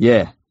people.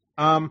 Yeah.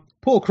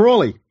 Paul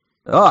Crawley.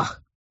 Oh.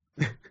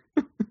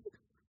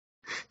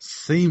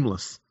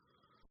 Seamless.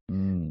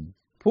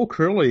 Paul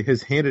Crawley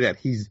has handed out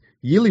his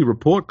yearly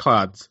report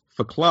cards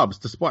for clubs,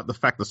 despite the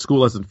fact the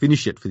school hasn't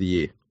finished yet for the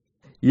year.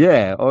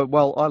 Yeah,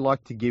 well, I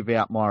like to give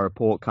out my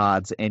report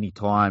cards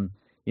anytime,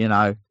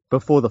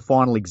 before the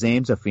final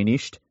exams are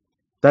finished.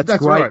 That's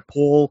great, right.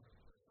 Paul.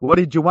 What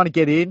did you want to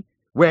get in?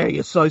 Well,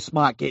 you're so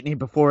smart getting in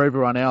before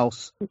everyone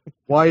else.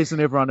 Why isn't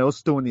everyone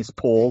else doing this,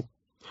 Paul?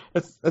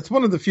 That's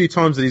one of the few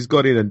times that he's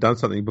got in and done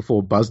something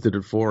before Buzz did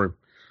it for him.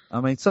 I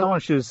mean, someone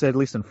should have said,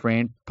 listen,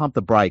 Fran, pump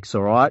the brakes,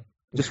 all right?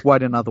 Just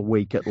wait another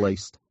week at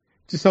least.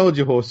 Just hold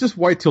your horse. Just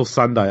wait till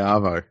Sunday,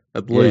 Arvo,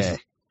 at least.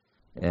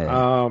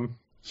 Yeah.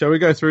 Shall we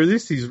go through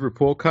this, his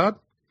report card?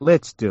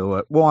 Let's do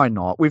it. Why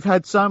not? We've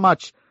had so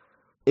much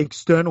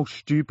external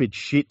stupid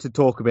shit to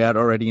talk about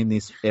already in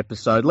this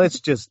episode.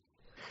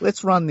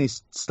 Let's run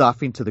this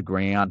stuff into the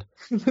ground.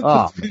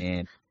 Oh,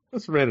 man.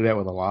 Let's read it out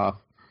with a laugh.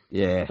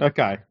 Yeah.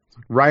 Okay.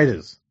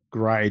 Raiders,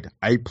 grade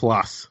A+.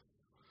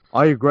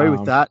 I agree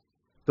with that.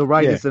 The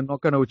Raiders are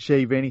not going to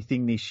achieve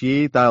anything this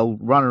year. They'll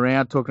run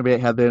around talking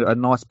about how they're a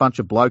nice bunch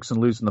of blokes and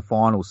losing the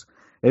finals.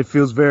 It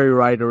feels very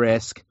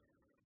Raider-esque.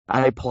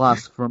 A+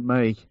 from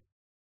me.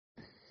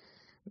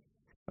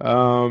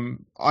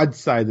 I'd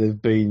say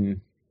they've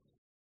been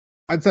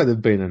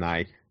an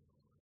A.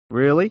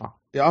 Really?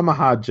 Yeah, I'm a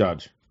hard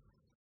judge.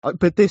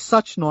 But they're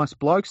such nice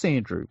blokes,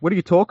 Andrew. What are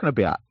you talking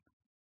about?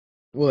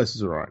 Well, this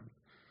is all right.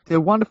 They're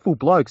wonderful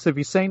blokes. Have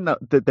you seen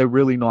that they're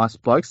really nice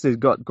blokes? They've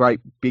got great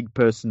big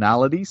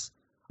personalities.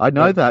 I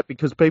know that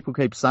because people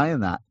keep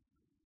saying that.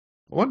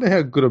 I wonder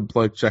how good a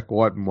bloke Jack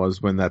Whiten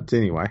was when that's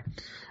anyway.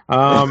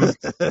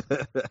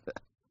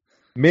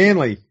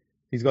 Manly,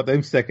 he's got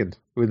them second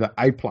with an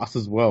A+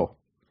 as well.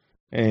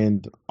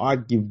 And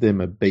I'd give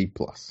them a B+.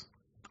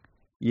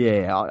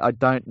 Yeah, I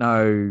don't know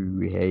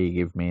how you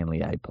give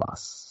Manly A+.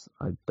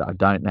 I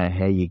don't know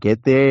how you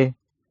get there.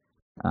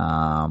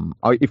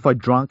 If I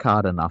drunk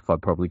hard enough, I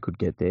probably could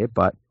get there,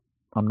 but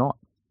I'm not.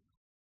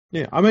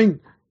 Yeah, I mean,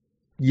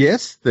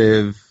 yes,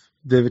 they've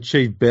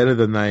achieved better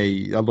than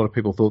a lot of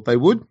people thought they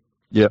would.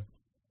 Yep.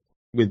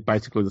 With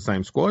basically the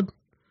same squad.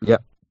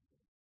 Yep.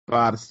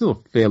 But it's still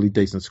a fairly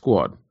decent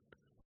squad.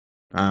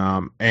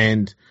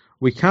 And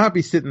we can't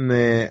be sitting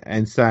there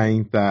and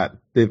saying that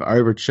they've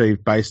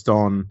overachieved based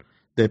on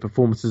their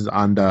performances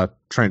under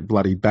Trent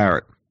Bloody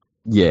Barrett.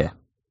 Yeah.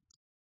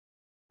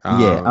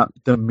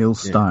 The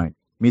millstone.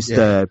 Yeah.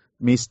 Mr.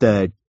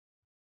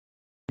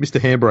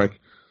 Handbrake.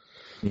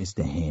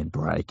 Mr.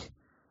 Handbrake.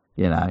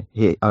 You know,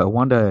 I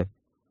wonder.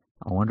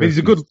 He's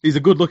a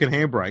good looking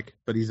handbrake,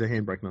 but he's a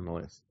handbrake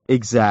nonetheless.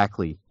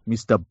 Exactly,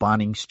 Mr.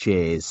 Bunnings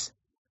chairs.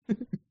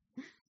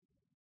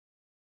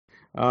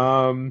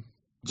 Do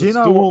you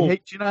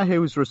know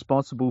who was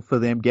responsible for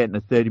them getting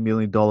a $30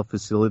 million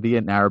facility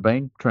at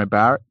Narrabeen? Trent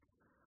Barrett.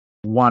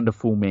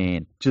 Wonderful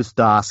man. Just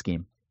ask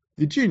him.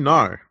 Did you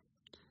know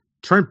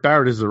Trent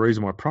Barrett is the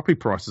reason why property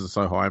prices are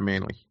so high in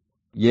Manly?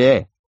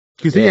 Yeah,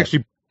 because he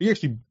actually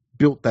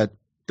built that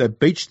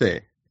beach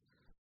there.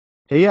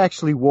 He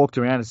actually walked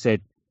around and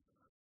said,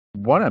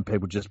 "Why don't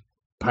people just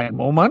pay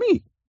more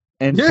money?"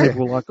 And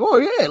people were like, "Oh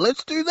yeah,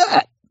 let's do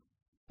that."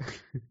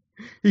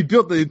 He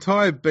built the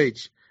entire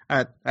beach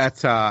at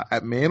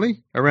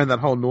Manly around that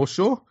whole North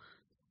Shore,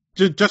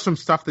 just from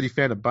stuff that he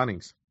found at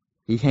Bunnings.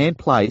 He hand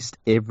placed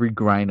every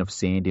grain of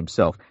sand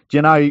himself. Do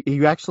you know,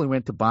 he actually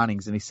went to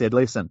Bunnings and he said,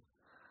 "Listen,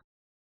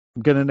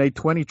 I'm going to need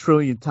 20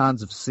 trillion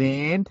tons of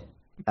sand,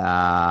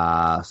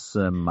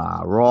 some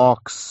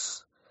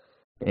rocks,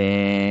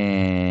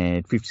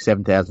 and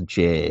 57,000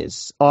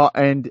 chairs. Oh,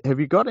 and have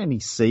you got any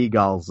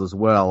seagulls as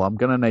well? I'm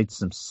going to need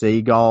some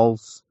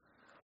seagulls.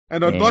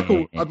 And I'd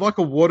like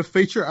a water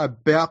feature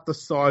about the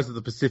size of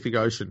the Pacific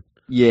Ocean."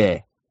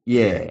 Yeah.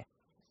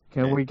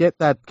 Can we get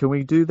that? Can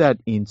we do that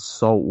in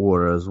salt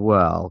water as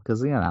well?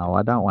 Because,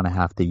 I don't want to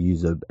have to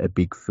use a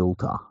big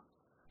filter.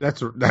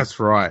 That's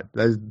right.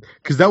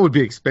 Because that would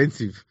be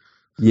expensive.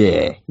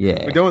 Yeah.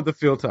 We don't want the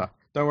filter.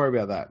 Don't worry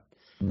about that.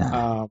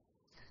 No.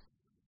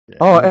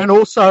 And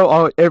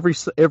also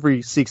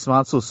every 6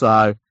 months or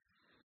so,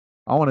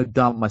 I want to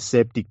dump my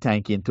septic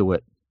tank into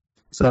it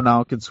so no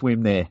one can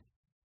swim there.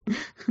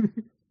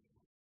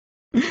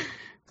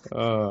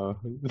 There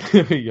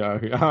we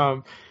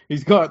go.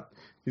 He's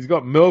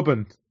got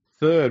Melbourne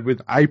third with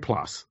A+,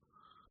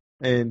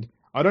 and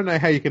I don't know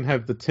how you can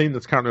have the team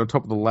that's currently on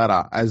top of the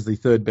ladder as the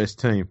third best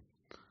team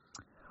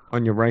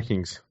on your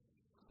rankings.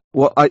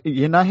 Well,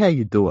 you know how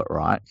you do it,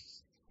 right?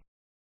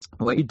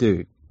 What you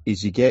do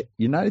is you get,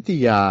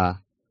 the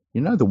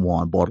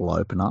wine bottle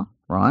opener,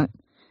 right?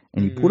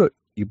 And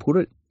you put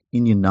it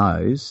in your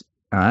nose,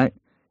 all right?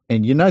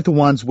 And the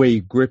ones where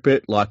you grip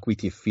it like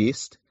with your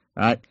fist,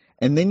 right?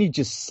 And then you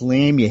just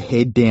slam your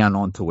head down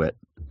onto it.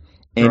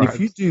 And if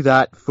you do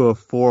that for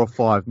 4 or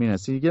 5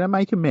 minutes, you're going to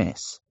make a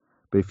mess.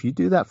 But if you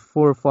do that for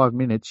 4 or 5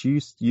 minutes,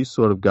 you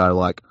sort of go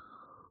like,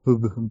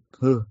 Melbourne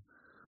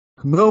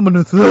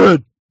a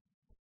third.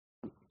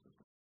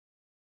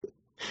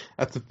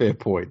 That's a fair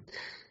point.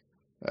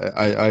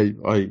 I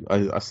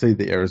see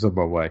the errors of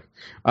my way.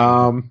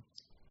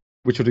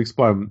 Which would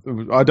explain.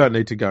 I don't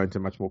need to go into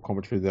much more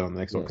commentary there on the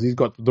next one because he's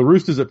got the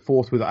Roosters at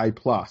fourth with A+,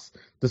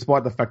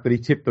 despite the fact that he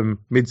tipped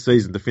them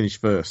mid-season to finish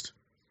first,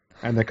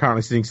 and they're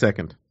currently sitting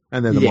second,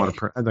 and they're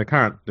the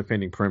current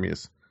defending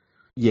premiers.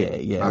 Yeah.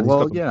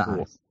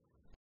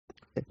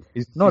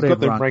 He's got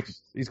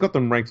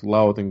them ranked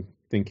lower than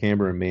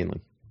Canberra and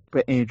Manly.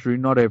 But Andrew,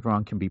 not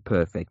everyone can be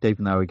perfect,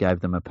 even though we gave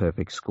them a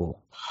perfect score.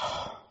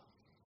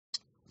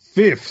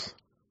 Fifth,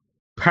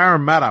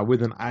 Parramatta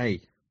with an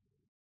A.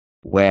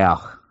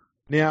 Wow.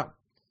 Now,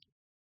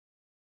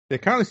 they're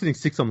currently sitting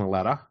 6th on the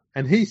ladder,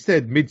 and he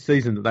said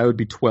mid-season that they would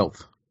be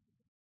 12th.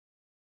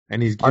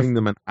 And he's giving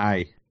them an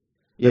A.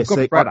 They've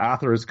got Brad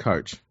Arthur as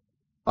coach.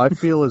 I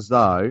feel as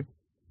though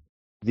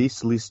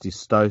this list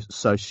is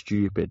so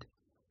stupid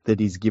that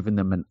he's given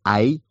them an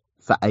A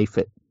for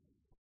AFIT.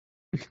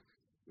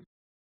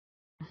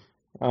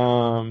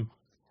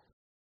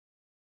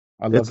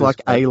 It's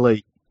like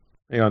A-League.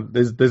 Hang on,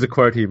 there's a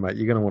quote here, mate.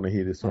 You're going to want to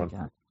hear this one. Okay.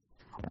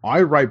 I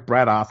rate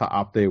Brad Arthur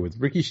up there with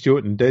Ricky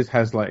Stewart and Des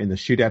Hasler in the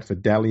shootout for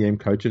Dally M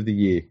Coach of the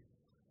Year.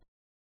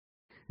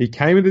 He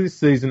came into this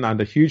season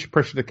under huge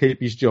pressure to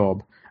keep his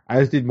job,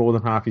 as did more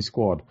than half his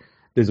squad.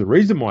 there's a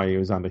reason why he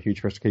was under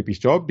huge pressure to keep his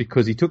job,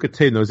 because he took a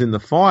team that was in the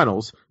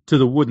finals to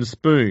the wooden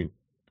spoon.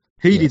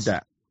 He did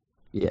that.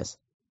 Yes.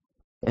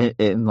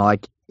 And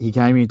like, he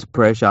came into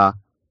pressure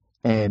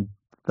and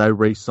they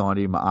re-signed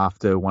him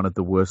after one of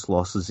the worst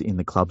losses in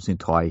the club's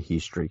entire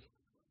history.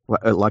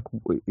 Like,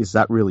 is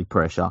that really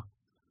pressure?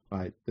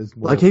 Mate,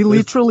 he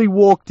literally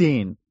walked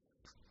in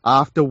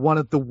after one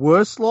of the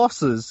worst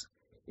losses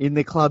in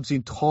the club's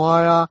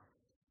entire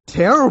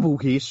terrible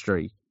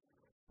history,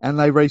 and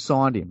they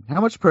re-signed him.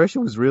 How much pressure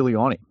was really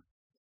on him?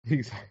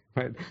 Exactly.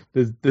 Mate,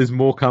 there's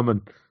more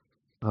coming.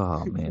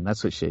 Oh, man,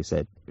 that's what she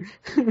said.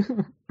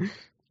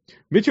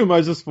 Mitchell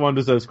Moses, for one,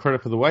 deserves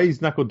credit for the way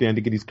he's knuckled down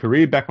to get his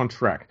career back on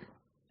track.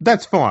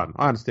 That's fine.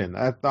 I understand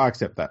that. I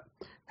accept that.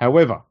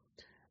 However,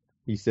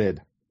 he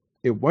said,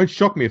 it won't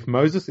shock me if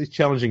Moses is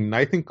challenging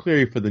Nathan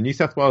Cleary for the New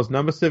South Wales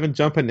number 7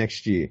 jumper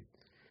next year.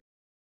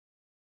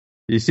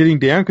 You're sitting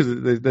down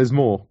because there's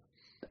more.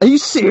 Are you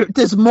serious?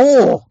 There's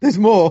more. There's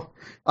more.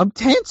 I'm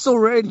tense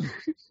already.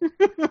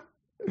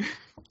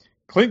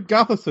 Clint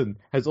Gutherson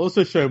has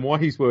also shown why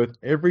he's worth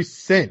every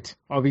cent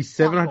of his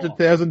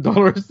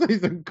 $700,000 a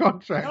season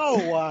contract. No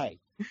way.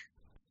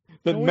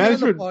 That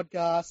management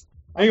podcast.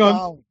 Hang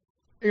on.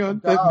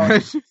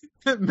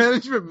 That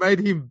management made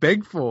him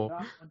beg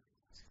for.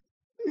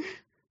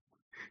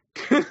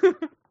 Hey,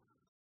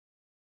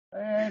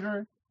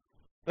 Andrew.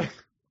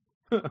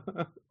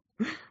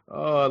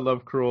 Oh, I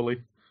love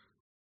Crawley.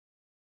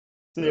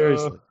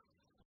 Seriously.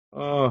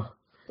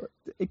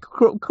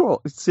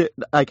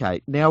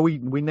 Okay, now we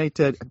need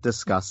to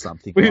discuss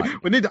something.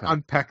 We need to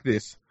unpack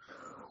this.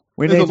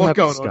 There's a lot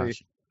going on here.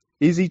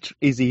 Is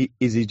he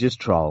just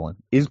trolling?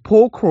 Is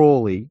Paul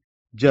Crawley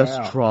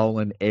just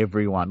trolling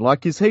everyone?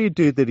 Like, is he a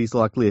dude that he's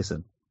like,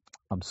 listen,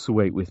 I'm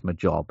sweet with my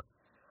job.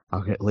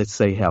 Okay, let's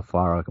see how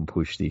far I can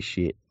push this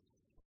shit.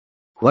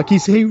 Like,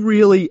 is he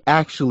really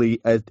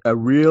actually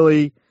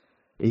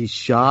he's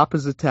sharp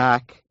as a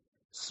tack,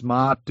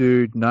 smart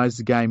dude, knows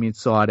the game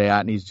inside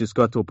out, and he's just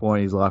got to a point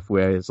in his life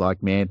where it's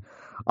like, man,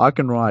 I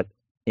can write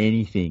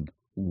anything.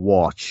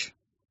 Watch.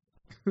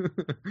 It's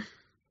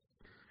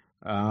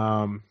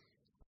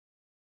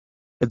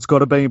got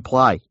to be in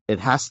play. It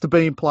has to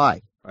be in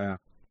play. Wow.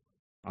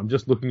 I'm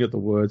just looking at the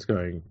words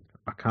going,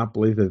 I can't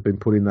believe they've been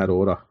put in that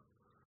order.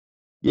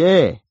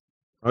 Yeah.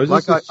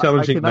 Moses is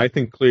challenging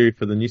Nathan Cleary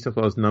for the New South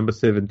Wales number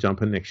 7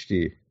 jumper next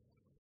year.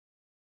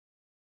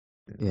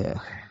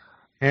 Yeah.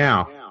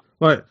 How?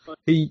 Like,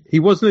 he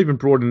wasn't even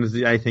brought in as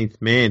the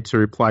 18th man to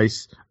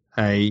replace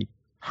a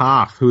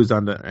half who was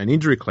under an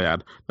injury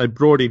cloud. They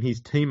brought in his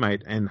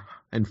teammate and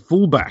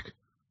fullback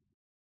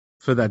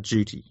for that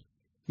duty.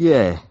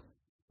 Yeah.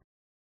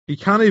 He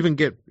can't even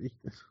get...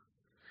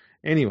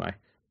 Anyway.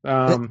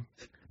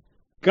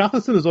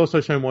 Gutherson has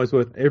also shown why he's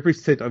worth every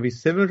cent of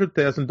his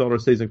 $700,000 a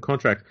season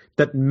contract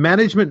that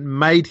management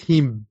made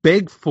him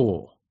beg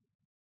for.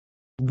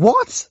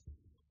 What?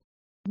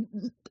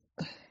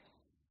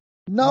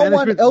 No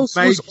one else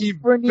was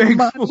offering him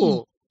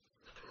money.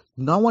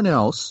 No one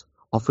else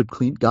offered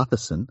Clint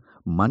Gutherson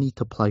money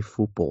to play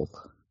football.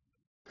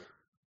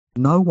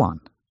 No one.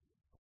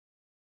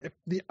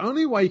 The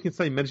only way you can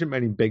say management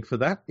made him beg for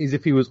that is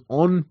if he was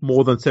on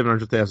more than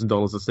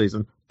 $700,000 a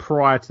season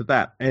prior to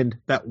that, and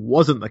that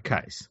wasn't the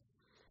case.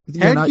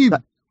 How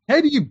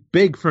do you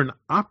beg for an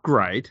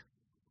upgrade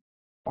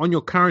on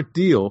your current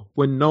deal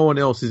when no one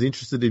else is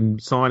interested in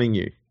signing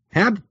you?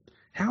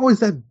 How is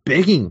that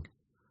begging?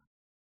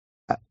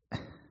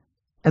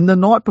 And the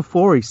night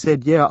before he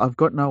said, yeah, I've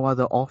got no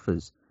other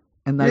offers.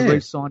 And they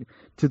re-signed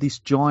to this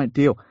giant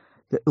deal.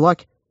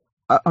 Like,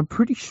 I'm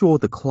pretty sure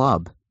the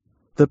club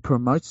that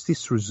promotes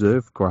this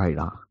reserve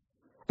grader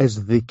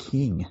as the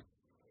king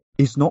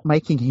is not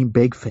making him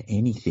beg for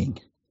anything.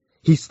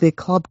 He's their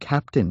club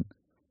captain.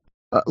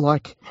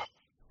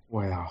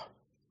 Wow.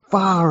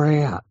 Far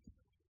out.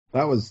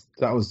 That was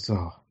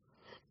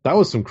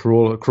some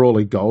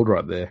Crawley gold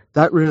right there.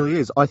 That really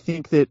is. I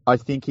think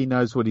he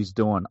knows what he's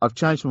doing. I've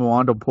changed my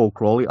mind on Paul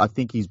Crawley. I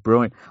think he's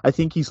brilliant. I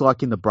think he's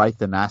like in the Braith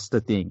and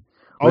Asta thing.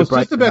 I was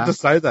just about to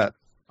say that.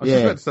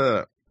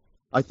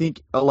 I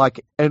think,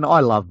 and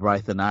I love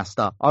Braith and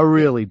Asta. I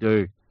really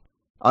do.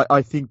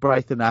 I think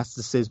Braith and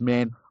Asta says,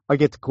 man, I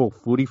get to call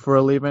footy for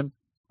a living,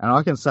 and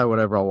I can say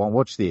whatever I want.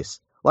 Watch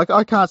this. Like,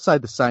 I can't say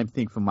the same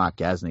thing for Mark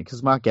Gasnier,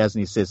 because Mark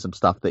Gasnier says some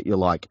stuff that you're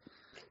like,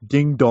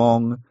 ding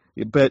dong,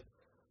 but...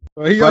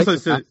 Well, he also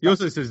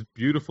says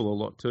beautiful a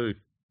lot too.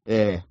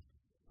 Yeah.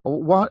 I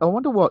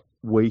wonder what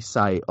we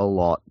say a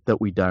lot that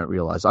we don't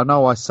realise. I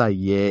know I say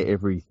yeah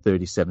every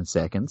 37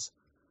 seconds.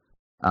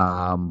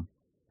 There's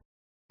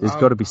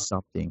got to be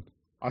something.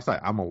 I say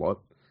a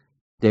lot.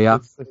 Do you?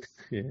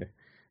 Yeah.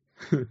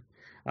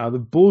 The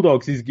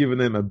Bulldogs, he's given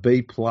them a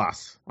B+. I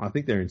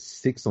think they're in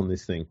 6 on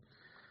this thing.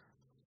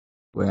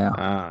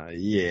 Wow.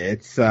 Yeah,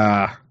 it's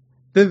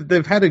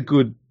they've had a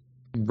good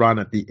run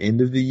at the end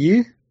of the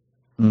year,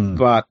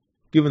 but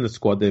given the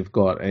squad they've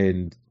got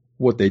and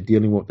what they're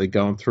dealing, what they're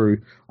going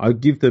through, I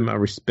give them a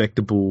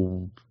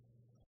respectable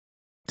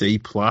D+,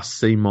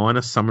 C-,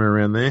 somewhere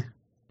around there.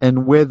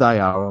 And where they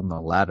are on the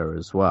ladder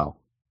as well.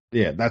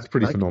 Yeah, that's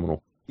pretty Like,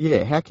 phenomenal.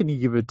 yeah, how can you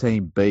give a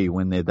team B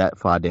when they're that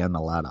far down the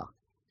ladder?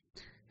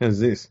 How's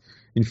this?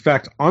 In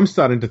fact, I'm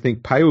starting to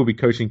think Pay will be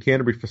coaching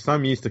Canterbury for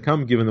some years to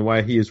come, given the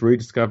way he has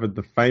rediscovered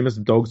the famous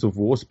Dogs of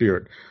War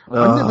spirit.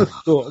 I never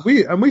Oh, thought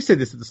we said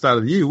this at the start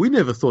of the year. We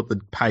never thought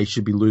that Pay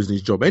should be losing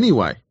his job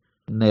anyway.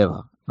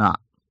 never. Nah,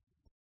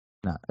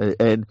 nah.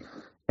 And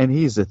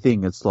here's the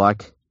thing: it's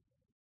like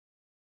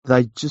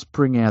they just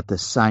bring out the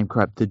same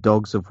crap. The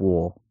Dogs of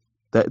War.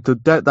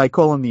 They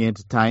call them the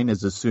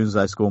entertainers as soon as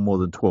they score more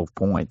than 12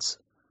 points.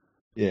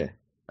 Yeah,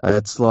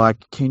 It's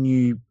like, can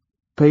you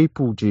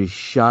people just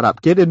shut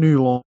up? Get a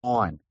new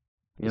line.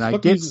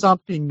 Get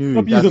something new.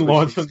 stop That's using what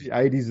lines she's- from the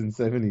 80s and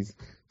 70s.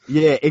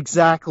 Yeah,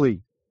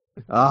 exactly.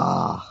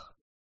 Ah,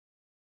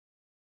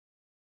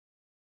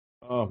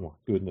 Oh my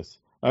goodness.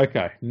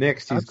 Okay,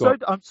 next he's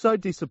got. I'm so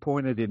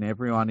disappointed in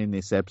everyone in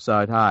this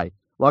episode. Hey,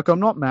 like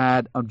I'm not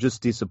mad. I'm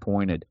just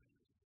disappointed.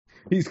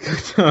 He's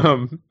got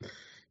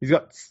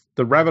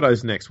the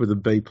Rabbitohs next with a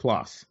B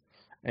plus,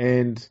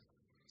 and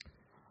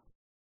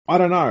I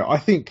don't know. I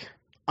think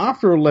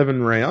after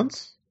 11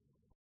 rounds,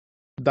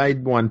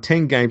 they'd won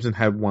 10 games and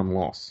had one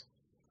loss.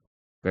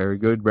 Very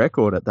good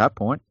record at that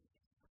point.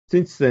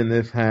 Since then,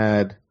 they've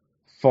had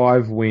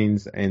 5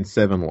 wins and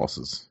 7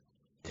 losses.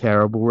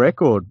 Terrible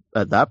record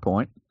at that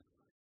point.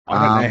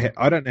 I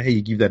don't know how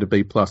you give that a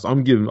B plus. I'll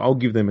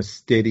give them a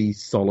steady,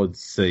 solid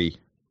C.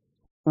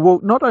 Well,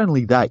 not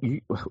only that,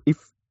 if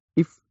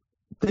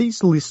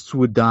these lists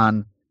were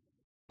done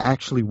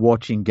actually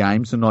watching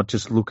games and not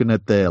just looking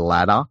at their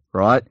ladder,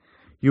 right?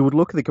 You would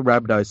look at the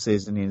Rabbitohs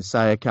season and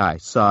say, okay,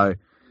 so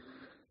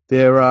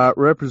their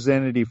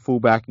representative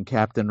fullback and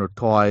captain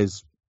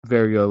retires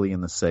very early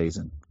in the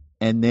season,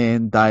 and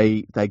then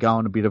they go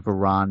on a bit of a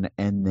run,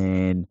 and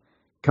then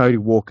Cody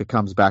Walker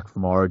comes back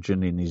from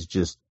Origin and is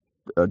just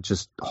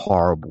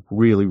horrible,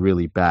 really,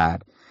 really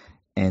bad.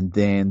 And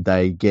then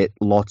they get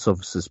lots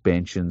of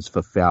suspensions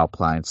for foul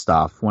play and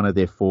stuff. One of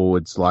their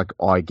forwards, like,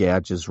 eye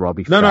gouges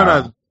Robbie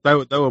Farah.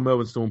 No. They were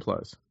Melbourne Storm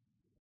players.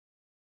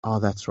 Oh,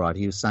 that's right.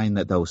 He was saying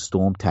that they were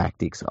Storm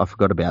tactics. I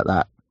forgot about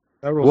that.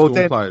 They were all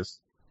Storm players.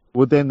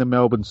 Well, then the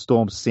Melbourne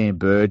Storm's Sam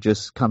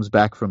Burgess comes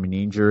back from an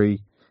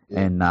injury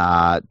and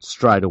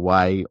straight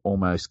away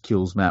almost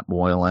kills Matt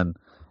Moylan.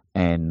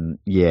 And,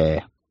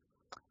 yeah.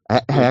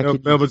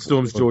 Melbourne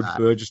Storm's George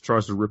Burgess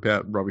tries to rip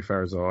out Robbie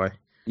Farah's eye.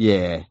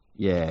 Yeah.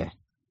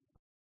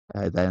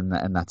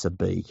 And that's a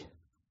B.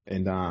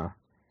 And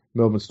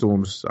Melbourne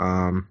Storm's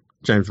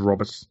James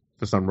Roberts,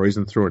 for some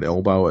reason, threw an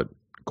elbow at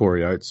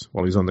Corey Oates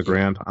while he's on the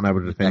ground,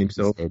 unable to defend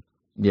himself.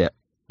 Yeah.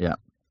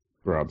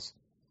 Grubs.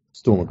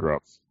 Storm of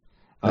grubs.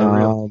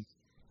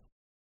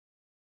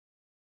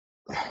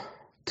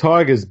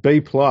 Tigers B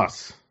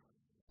plus,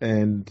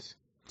 and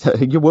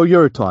well,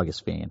 you're a Tigers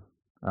fan,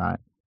 right?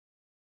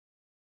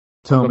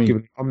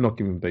 I'm not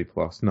giving B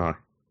plus. No.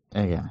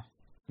 Okay.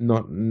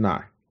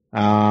 No.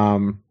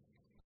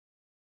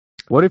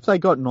 What if they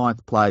got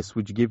 9th place?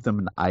 Would you give them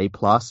an A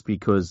plus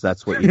because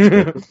that's what you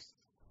expect?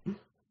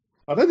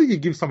 I don't think you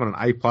give someone an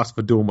A plus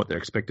for doing what they're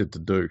expected to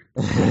do.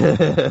 I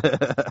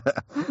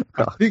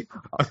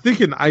think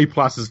an A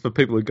plus is for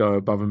people who go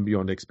above and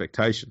beyond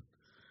expectation.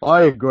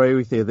 I agree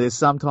with you. There's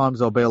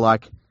sometimes I'll be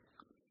like,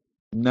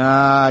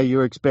 nah,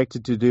 you're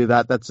expected to do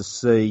that. That's a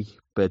C.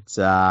 But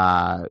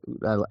that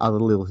other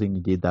little thing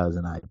you did, that was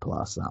an A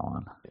plus, that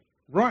one.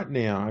 Right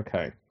now,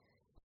 okay.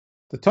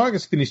 The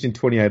Tigers finished in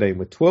 2018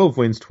 with 12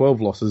 wins,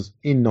 12 losses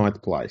in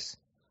 9th place.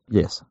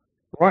 Yes.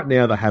 Right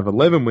now they have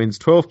 11 wins,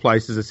 12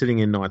 places, are sitting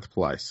in 9th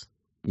place.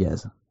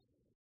 Yes.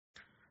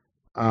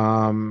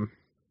 I'd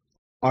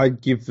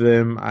give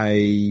them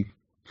a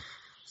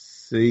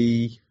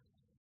C,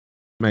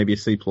 maybe a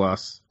C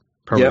plus,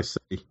 probably a C.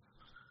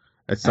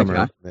 That's somewhere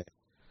around there.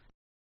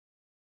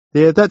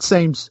 Yeah, that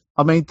seems.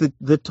 I mean,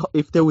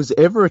 if there was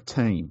ever a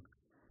team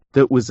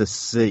that was a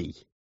C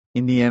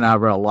in the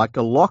NRL, like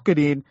a lock it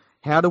in,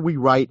 how do we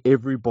rate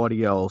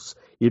everybody else?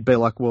 You'd be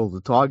like, well,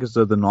 the Tigers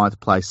are the 9th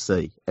place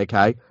C,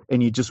 okay?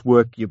 And you just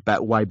work your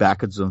way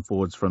backwards and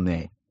forwards from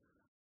there.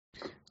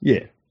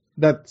 Yeah,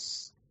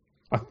 that's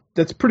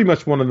pretty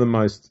much one of the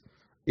most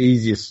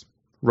easiest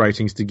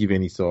ratings to give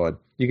any side.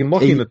 You can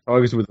lock in the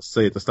Tigers with a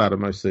C at the start of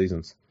most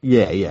seasons.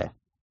 Yeah.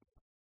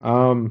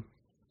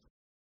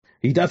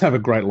 He does have a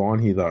great line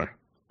here, though.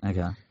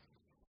 Okay.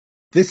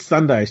 This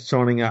Sunday is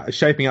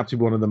shaping up to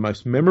be one of the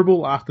most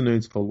memorable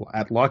afternoons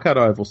at Leichhardt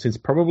Oval since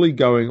probably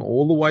going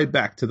all the way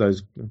back to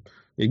those.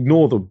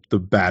 Ignore the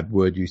bad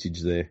word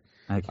usage there.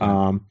 Okay.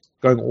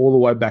 Going all the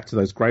way back to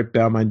those great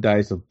Balmain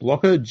days of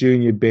Blocker,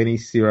 Junior, Benny,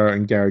 Ciro,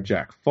 and Gary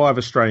Jack, 5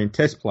 Australian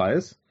Test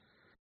players.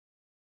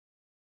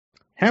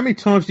 How many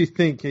times do you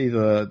think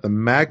either the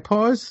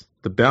Magpies,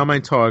 the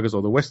Balmain Tigers,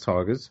 or the West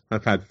Tigers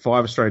have had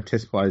 5 Australian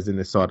Test players in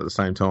their side at the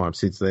same time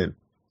since then?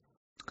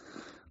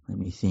 Let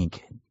me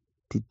think.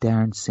 Did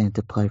Darren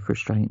Santa play for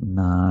Australia?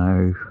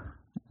 No.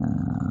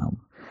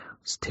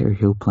 Was Terry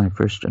Hill playing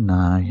for Australia?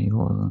 No, he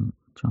wasn't.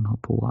 John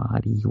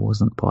Hopewadi, he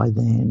wasn't by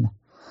then.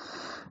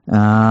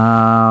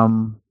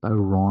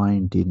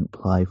 O'Ryan didn't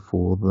play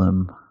for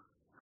them.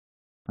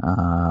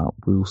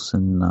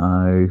 Wilson,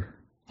 no.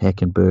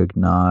 Heckenberg,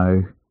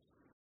 no.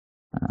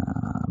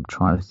 I'm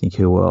trying to think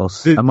who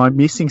else. Am I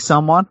missing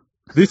someone?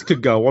 This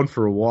could go on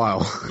for a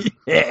while.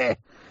 Yeah.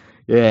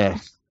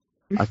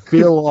 I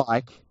feel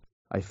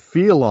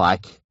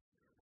like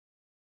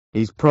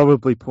he's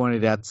probably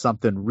pointed out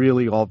something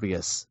really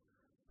obvious.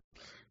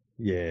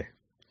 Yeah.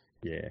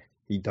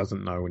 He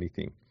doesn't know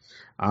anything.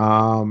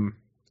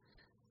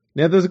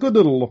 Now, there's a good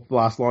little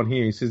last line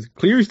here. He says,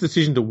 Cleary's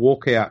decision to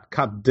walk out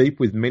cut deep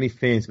with many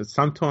fans, but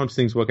sometimes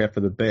things work out for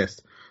the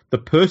best. The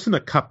person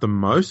that cut the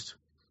most,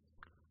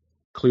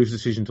 Cleary's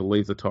decision to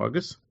leave the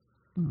Tigers,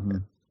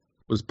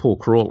 was Paul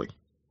Crawley.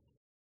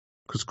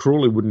 Because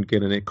Crawley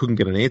couldn't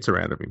get an answer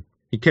out of him.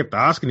 He kept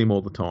asking him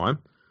all the time,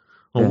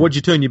 why'd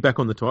you turn your back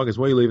on the Tigers?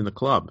 Why are you leaving the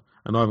club?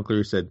 And Ivan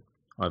Cleary said,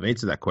 I've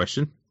answered that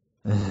question.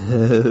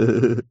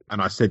 And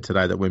I said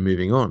today that we're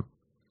moving on.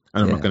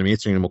 And I'm not going to be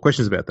answering any more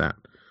questions about that.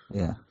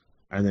 Yeah.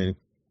 And then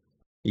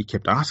he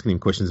kept asking him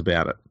questions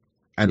about it.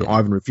 And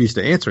Ivan refused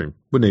to answer him.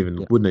 Wouldn't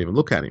even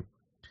look at him.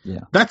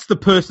 Yeah. That's the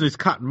person who's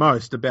cut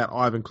most about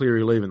Ivan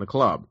Cleary leaving the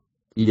club.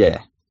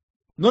 Yeah.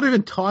 Not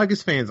even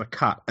Tigers fans are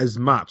cut as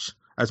much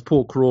as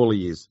Paul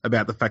Crawley is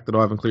about the fact that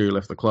Ivan Cleary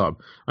left the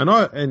club.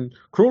 And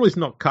Crawley's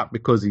not cut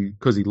because he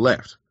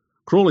left.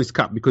 Crawley's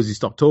cut because he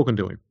stopped talking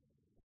to him.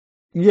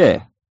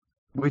 Yeah.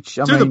 Which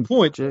to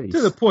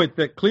the point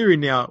that Cleary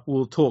now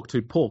will talk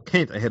to Paul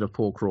Kent ahead of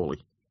Paul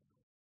Crawley.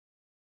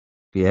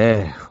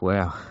 Yeah,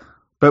 wow.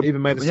 But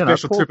even made a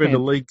special trip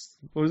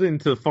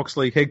into Fox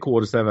League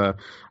headquarters to have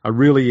a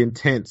really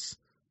intense.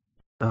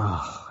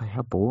 Oh,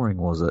 how boring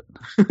was it?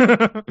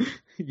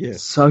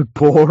 Yes. So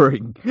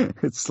boring.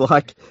 It's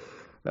like,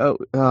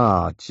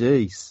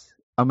 jeez.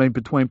 I mean,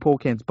 between Paul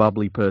Kent's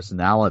bubbly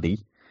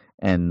personality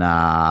and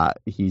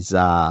his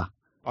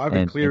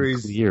Ivan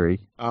Cleary's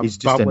he's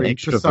just an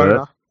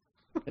extrovert.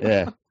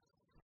 Yeah.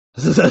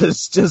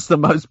 It's just the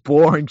most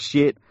boring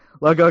shit.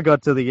 Like, I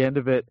got to the end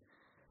of it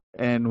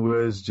and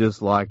was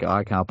just like,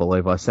 I can't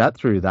believe I sat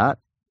through that.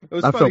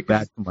 I felt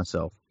bad for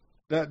myself.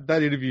 That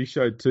interview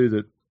showed too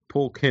that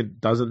Paul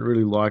Kent doesn't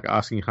really like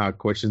asking hard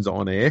questions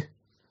on air.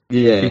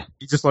 Yeah.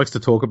 He just likes to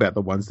talk about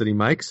the ones that he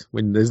makes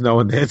when there's no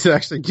one there to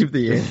actually give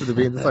the answer, to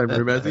be in the same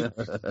room as him.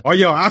 Oh,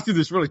 yeah, I asked him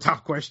this really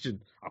tough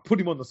question. I put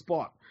him on the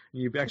spot.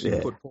 And you actually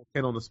put Paul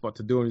Kent on the spot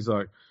to do it. And he's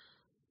like,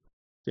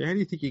 yeah, how do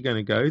you think you're going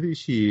to go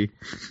this year?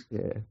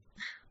 Yeah.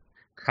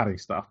 Cutting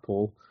stuff,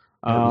 Paul.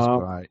 That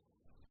was great.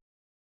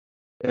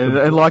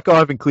 And like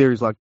Ivan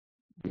Cleary's like,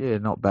 yeah,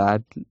 not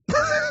bad.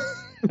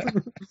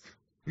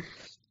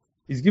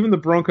 He's given the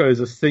Broncos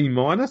a C-.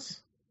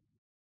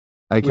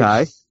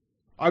 Okay.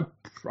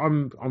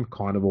 I'm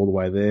kind of all the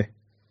way there.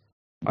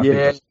 I think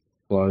that's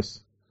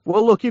close.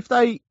 Well, look, if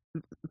they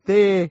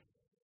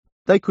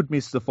could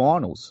miss the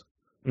finals.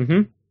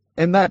 Mm-hmm.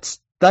 And that's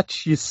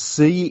your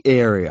C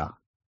area,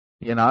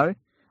 you know?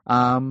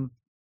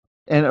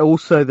 And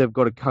also they've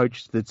got a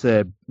coach that's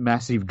a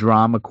massive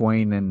drama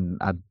queen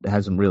and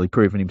hasn't really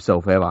proven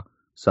himself ever.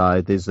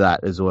 So there's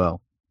that as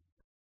well.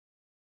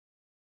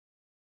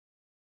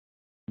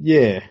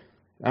 Yeah.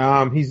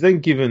 He's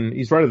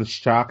rated the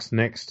Sharks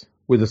next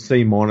with a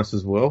C-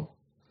 as well.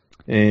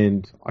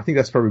 And I think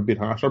that's probably a bit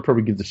harsh. I'd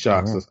probably give the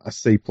Sharks a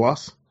C+.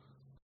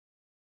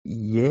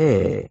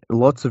 Yeah.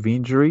 Lots of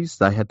injuries.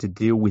 They had to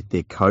deal with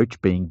their coach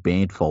being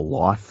banned for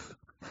life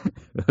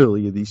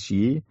earlier this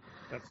year.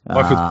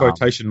 Life with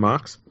quotation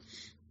marks.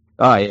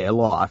 Oh yeah,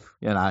 life.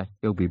 You know,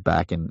 he'll be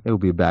back in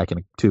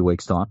 2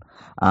 weeks' time.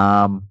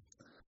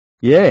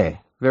 Yeah,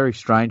 very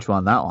strange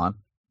one, that one.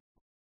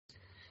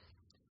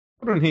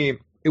 Put on here.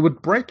 It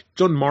would break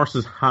John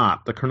Morris's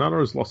heart that Cronulla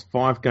has lost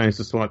 5 games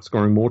despite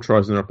scoring more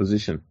tries than their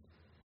opposition.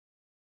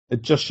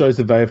 It just shows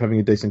the value of having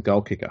a decent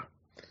goal kicker.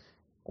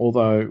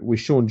 Although with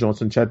Sean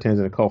Johnson, Chad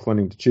Townsend and Cole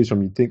Fleming to choose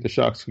from, you'd think the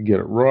Sharks could get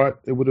it right.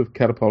 It would have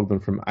catapulted them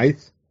from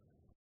 8th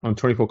on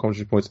 24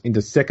 competition points into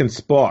 2nd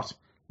spot.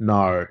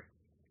 No.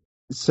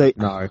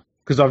 No.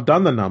 Because I've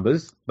done the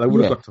numbers. They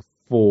would have got to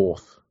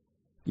 4th.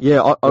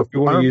 Yeah. If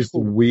you want to use the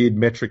weird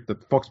metric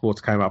that Fox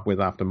Sports came up with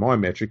after my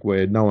metric,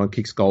 where no one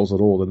kicks goals at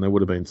all, then they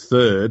would have been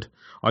 3rd.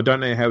 I don't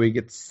know how he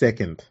gets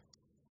 2nd.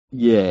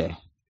 Yeah.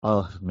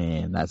 Oh,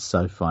 man, that's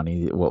so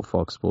funny what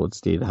Fox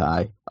Sports did,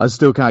 hey? I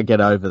still can't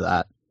get over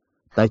that.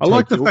 I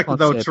like the fact that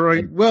they were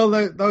trying... Well,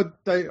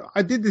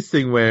 I did this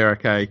thing where,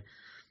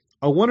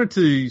 I wanted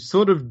to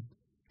sort of,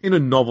 in a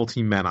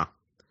novelty manner,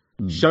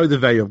 show the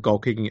value of goal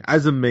kicking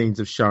as a means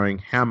of showing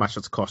how much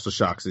it's cost the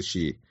Sharks this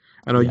year.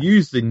 And I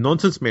used the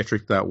nonsense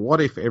metric that what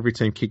if every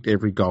team kicked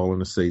every goal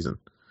in a season,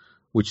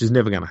 which is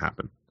never going to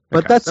happen.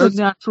 But that's a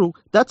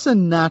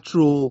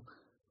natural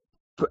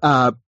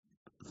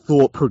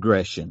thought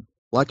progression.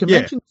 Like,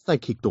 imagine if they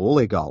kicked all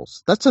their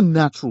goals. That's a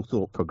natural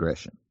thought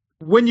progression.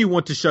 When you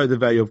want to show the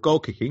value of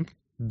goal kicking,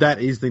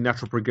 that is the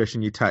natural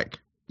progression you take.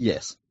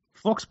 Yes.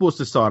 Fox Sports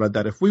decided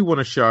that if we want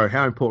to show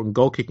how important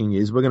goal kicking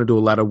is, we're going to do a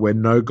ladder where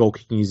no goal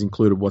kicking is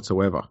included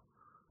whatsoever.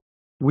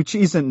 Which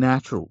isn't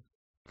natural.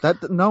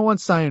 That no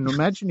one's saying,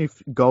 imagine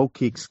if goal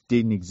kicks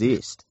didn't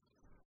exist.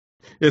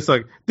 It's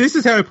like, this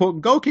is how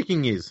important goal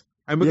kicking is.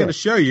 And we're going to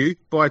show you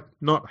by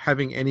not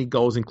having any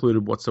goals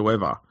included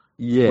whatsoever.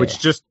 Yeah. Which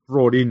just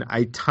brought in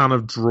a ton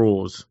of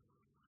draws.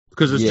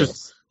 Because it's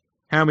just,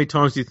 how many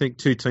times do you think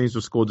two teams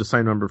have scored the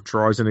same number of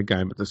tries in a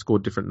game, but they've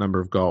scored different number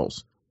of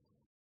goals?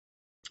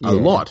 A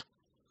lot.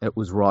 It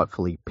was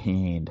rightfully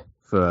panned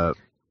for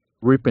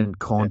ripping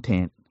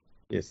content.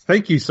 Yes.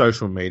 Thank you,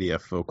 social media,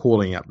 for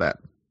calling out that.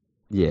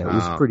 Yeah, it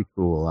was pretty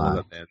cool.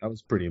 That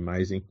was pretty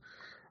amazing.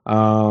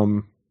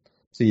 So,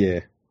 yeah.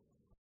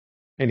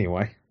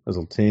 Anyway, that was a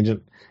little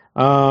tangent.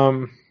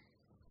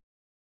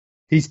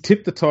 He's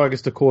tipped the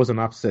Tigers to cause an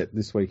upset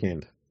this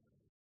weekend.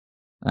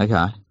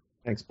 Okay.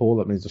 Thanks, Paul.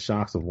 That means the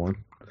Sharks have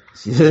won.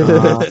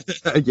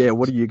 Yeah,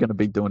 what are you going to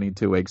be doing in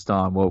 2 weeks'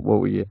 time? What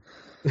were you...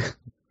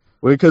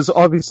 Because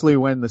obviously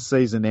when the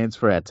season ends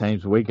for our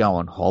teams, we go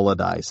on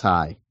holidays,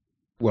 hey?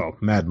 Well,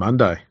 Mad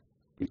Monday.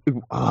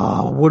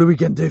 Oh, what are we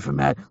going to do for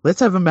Mad? Let's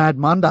have a Mad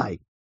Monday.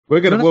 We're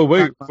gonna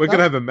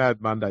have a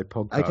Mad Monday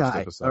podcast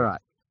episode. All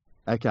right.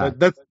 Okay.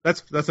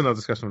 That's another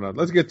discussion.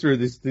 Let's get through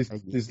this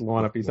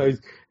lineup here. So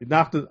he's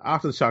after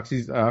the Sharks,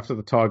 he's after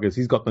the Tigers.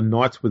 He's got the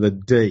Knights with a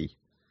D,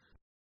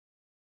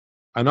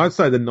 and I'd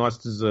say the Knights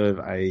deserve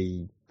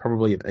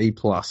probably an E+.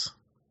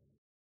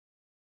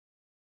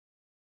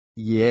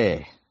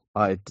 Yeah,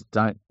 I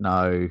don't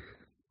know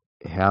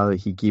how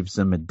he gives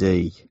them a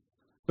D.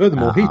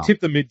 Furthermore, he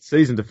tipped them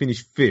mid-season to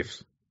finish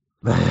 5th.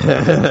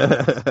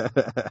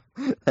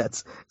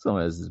 That's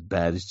almost as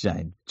bad as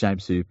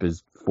James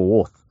Hooper's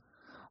 4th.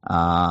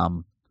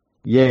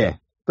 Yeah.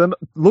 But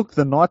look,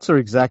 the Knights are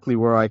exactly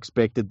where I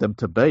expected them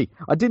to be.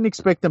 I didn't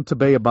expect them to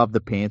be above the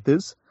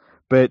Panthers,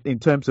 but in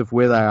terms of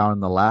where they are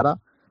on the ladder,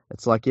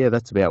 it's like, yeah,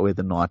 that's about where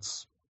the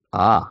Knights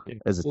are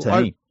as a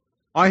team.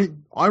 I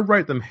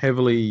rate them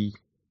heavily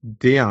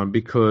down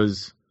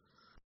because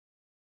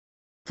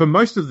for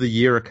most of the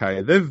year,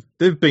 okay,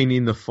 they've been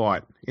in the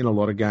fight in a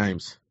lot of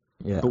games.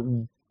 Yeah.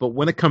 But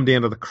when it come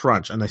down to the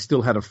crunch and they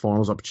still had a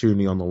finals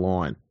opportunity on the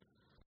line,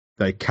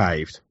 they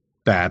caved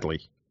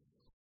badly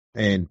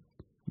and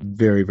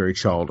very, very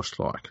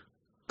childish-like.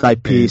 They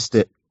pierced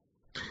it.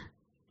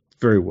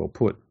 Very well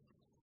put.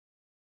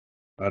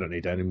 I don't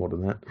need any more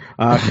than that.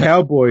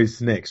 Cowboys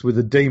next with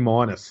a D-.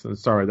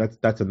 Sorry,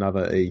 that's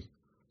another E.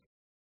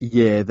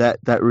 Yeah,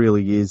 that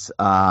really is.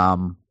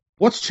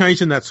 What's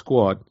changed in that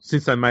squad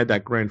since they made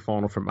that grand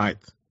final from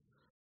 8th?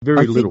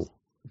 Very little.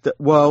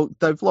 Well,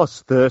 they've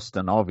lost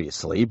Thurston,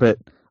 obviously, but...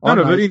 when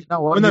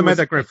they made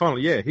that grand final,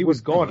 he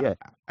was gone,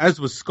 as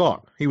was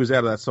Scott. He was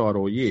out of that side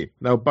all year.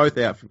 They were both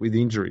out with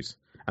injuries,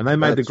 and they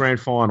made the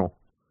grand final.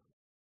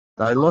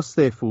 They lost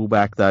their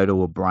fullback, though,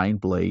 to a brain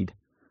bleed,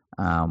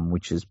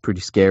 which is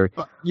pretty scary.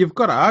 But you've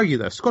got to argue,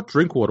 though, Scott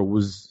Drinkwater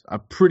was a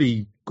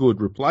pretty good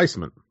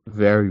replacement.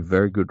 Very,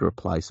 very good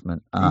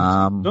replacement.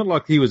 Not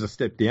like he was a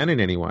step down in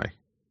any way.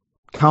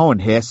 Cohen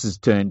Hess has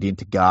turned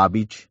into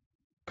garbage.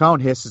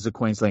 Cohen Hess is a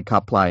Queensland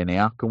Cup player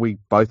now. Can we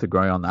both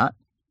agree on that?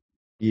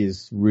 He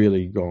has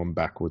really gone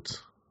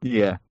backwards.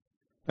 Yeah.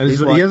 And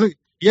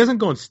he hasn't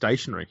gone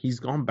stationary. He's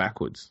gone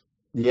backwards.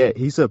 Yeah,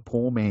 he's a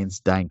poor man's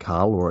Dane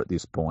Carlaw at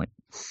this point.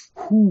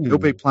 Ooh. He'll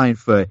be playing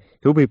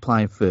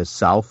for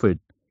Salford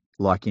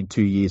like in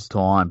 2 years'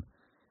 time.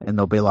 And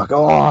they'll be like,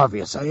 oh, have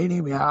you seen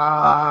him?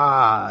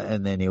 Yeah.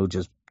 And then he'll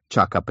just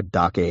chuck up a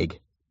duck egg.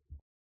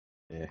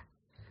 Yeah.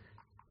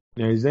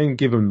 Now, he's then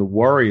given the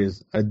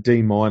Warriors a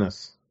D-.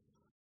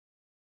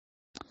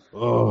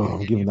 Oh, I'll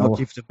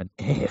give them an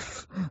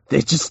F.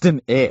 They're just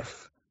an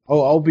F.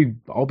 Oh,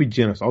 I'll be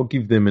generous. I'll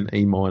give them an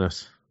E-.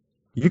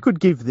 You could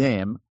give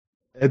them.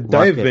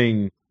 They've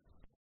been.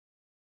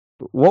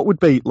 What would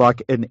be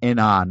like an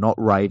NR,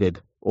 not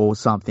rated or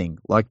something?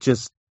 Like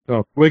just.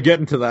 Oh, we're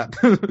getting to that.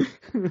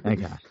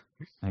 Okay.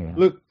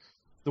 Look,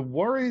 the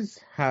Warriors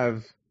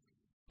have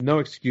no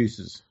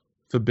excuses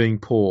for being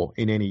poor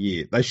in any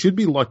year. They should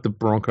be like the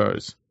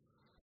Broncos.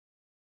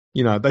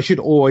 You know, they should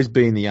always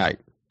be in the 8.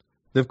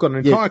 They've got an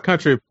entire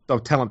country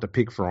of talent to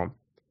pick from.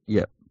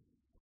 Yep.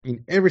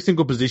 In every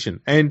single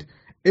position. And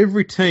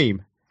every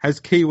team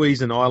has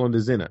Kiwis and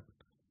Islanders in it.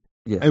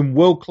 Yeah. And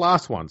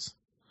world-class ones.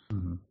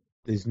 Mm-hmm.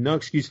 There's no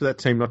excuse for that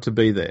team not to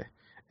be there.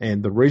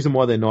 And the reason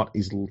why they're not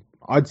is,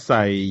 I'd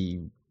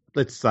say,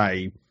 let's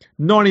say,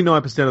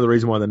 99% of the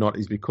reason why they're not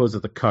is because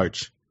of the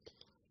coach.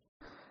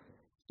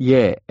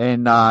 Yeah,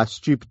 and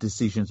stupid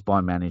decisions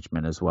by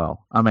management as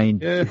well. I mean,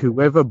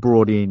 whoever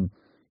brought in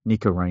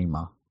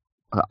Nicarima,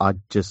 I'd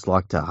just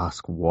like to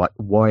ask why?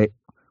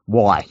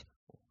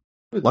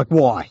 Like,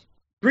 why?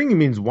 Bringing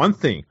him in's one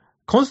thing.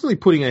 Constantly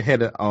putting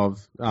ahead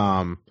of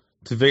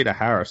Tavita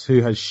Harris,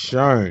 who has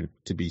shown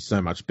to be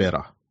so much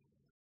better.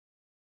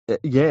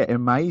 Yeah,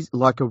 amazing.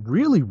 Like a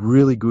really,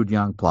 really good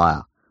young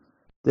player.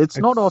 It's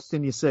not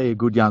often you see a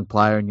good young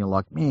player and you're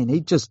like, man,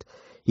 he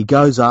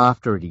goes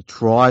after it, he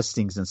tries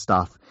things and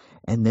stuff,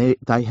 and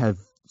they have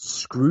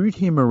screwed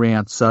him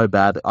around so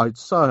bad. I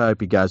so hope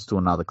he goes to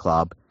another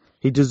club.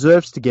 He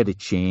deserves to get a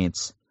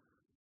chance.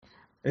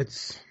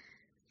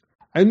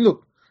 And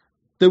look,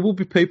 there will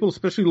be people,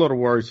 especially a lot of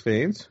Warriors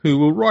fans, who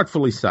will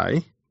rightfully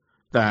say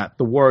that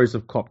the Warriors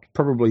have copped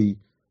probably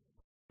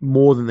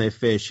more than their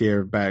fair share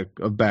of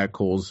bad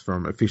calls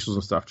from officials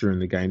and stuff during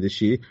the game this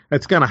year.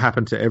 It's going to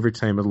happen to every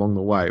team along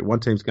the way.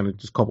 One team's going to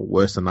just cop it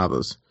worse than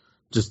others.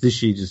 Just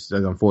this year,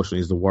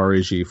 unfortunately, is the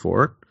Warriors' year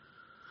for it.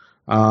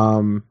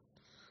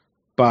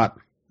 But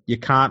you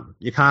can't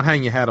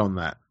hang your hat on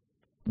that.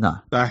 No,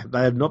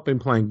 they have not been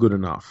playing good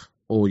enough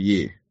all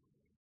year,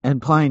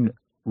 and playing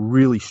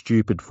really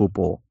stupid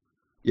football.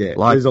 Yeah,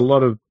 there's a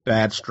lot of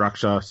bad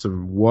structure,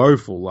 some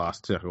woeful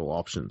last tackle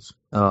options.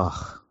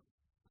 Ugh.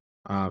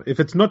 If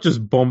it's not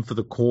just bomb for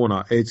the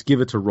corner, it's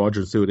give it to Roger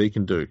and see what he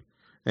can do.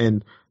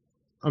 And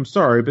I'm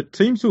sorry, but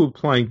teams who are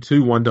playing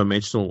too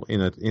one-dimensional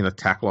in a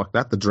tackle like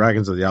that, the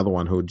Dragons are the other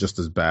one who are just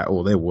as bad,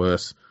 or they're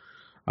worse.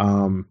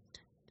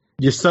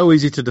 You're so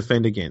easy to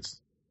defend against.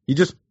 You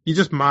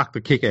just mark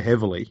the kicker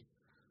heavily,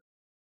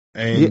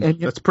 and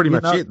that's pretty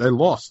much it. They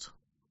lost.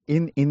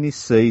 In this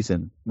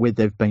season, where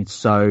they've been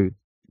so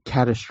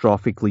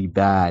catastrophically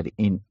bad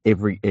in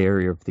every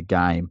area of the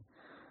game,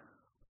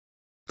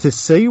 to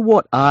see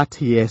what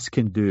RTS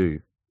can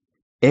do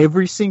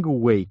every single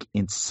week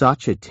in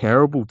such a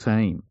terrible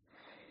team,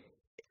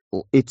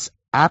 it's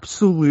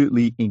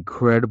absolutely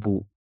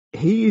incredible.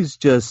 He is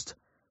just,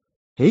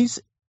 he's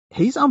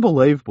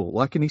unbelievable.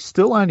 Like, and he's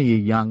still only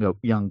a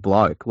young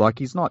bloke. Like,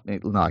 he's not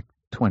like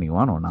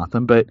 21 or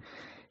nothing, but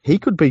he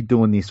could be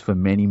doing this for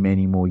many,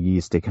 many more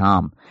years to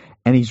come.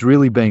 And he's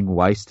really being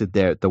wasted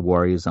there at the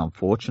Warriors,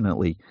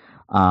 unfortunately.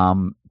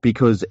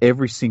 Because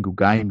every single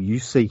game you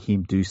see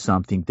him do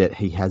something that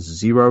he has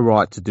zero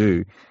right to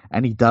do,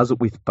 and he does it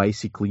with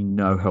basically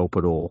no help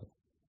at all.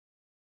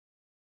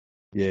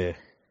 Yeah.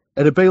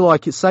 It'd be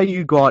like, say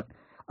you got,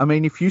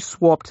 if you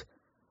swapped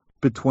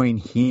between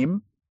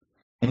him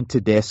and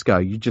Tedesco,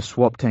 you just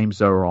swap teams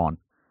that are on.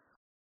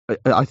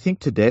 I think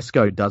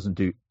Tedesco doesn't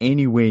do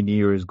anywhere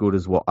near as good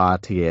as what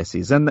RTS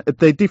is. And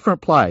they're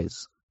different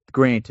players,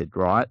 granted,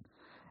 right?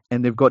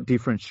 And they've got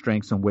different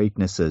strengths and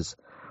weaknesses.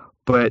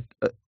 But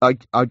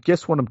I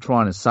guess what I'm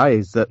trying to say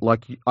is that,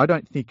 like, I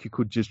don't think you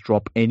could just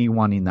drop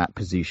anyone in that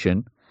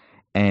position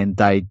and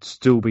they'd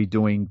still be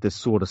doing the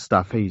sort of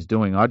stuff he's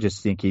doing. I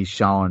just think he's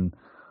showing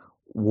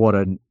what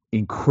an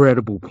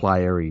incredible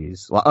player he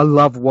is. Like, I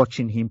love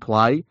watching him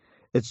play.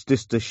 It's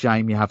just a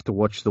shame you have to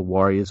watch the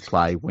Warriors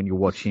play when you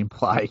watch him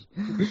play.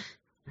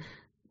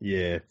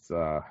 Yeah, it's,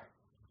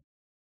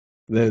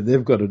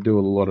 they've got to do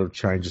a lot of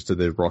changes to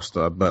their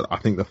roster, but I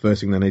think the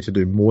first thing they need to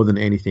do more than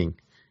anything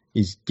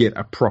is get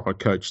a proper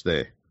coach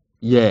there.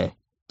 Yeah.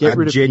 Get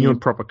rid of a genuine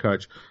proper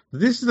coach.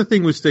 This is the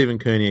thing with Stephen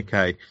Kearney,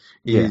 okay,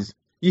 is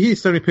you hear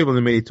so many people in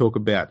the media talk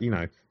about, he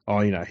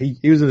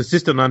was an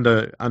assistant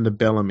under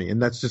Bellamy,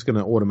 and that's just going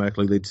to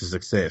automatically lead to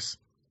success.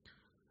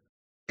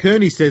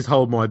 Kearney says,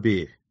 hold my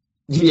beer.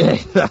 Yeah.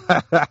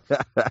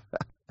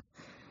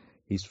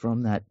 He's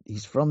from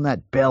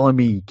that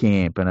Bellamy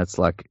camp, and it's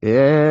like,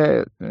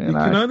 you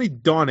can only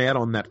dine out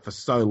on that for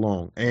so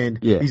long, and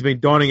he's been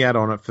dining out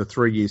on it for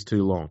 3 years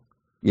too long.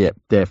 Yeah,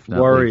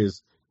 definitely.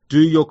 Warriors, do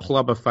your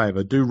club a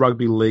favour, do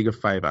rugby league a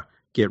favour,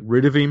 get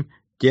rid of him,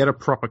 get a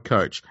proper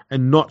coach,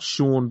 and not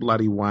Sean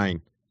bloody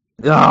Wayne.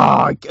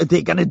 Oh,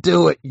 they're going to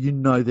do it. You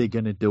know they're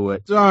going to do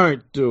it.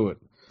 Don't do it.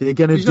 They're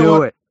going to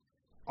do it.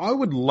 I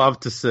would love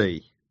to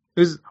see,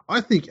 because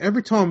I think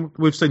every time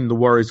we've seen the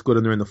Warriors good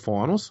and they're in the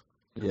finals,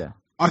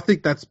 I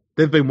think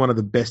they've been one of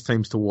the best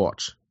teams to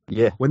watch.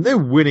 Yeah. When they're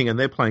winning and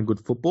they're playing good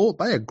football,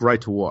 they are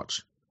great to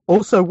watch.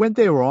 Also, when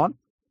they're on,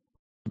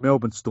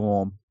 Melbourne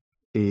Storm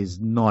is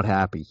not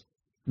happy.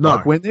 No.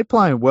 Like, when they're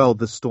playing well,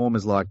 the Storm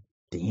is like,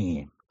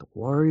 damn, the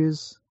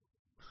Warriors.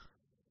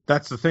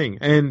 That's the thing.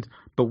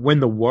 But when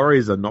the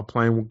Warriors are not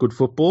playing good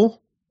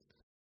football,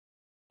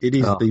 it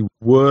is the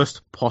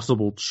worst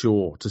possible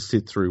chore to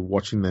sit through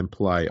watching them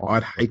play.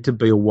 I'd hate to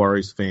be a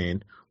Warriors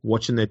fan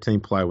watching their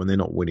team play when they're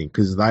not winning,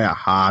 because they are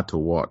hard to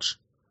watch.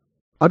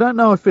 I don't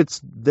know if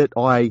it's that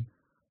I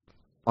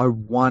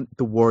want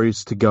the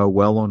Warriors to go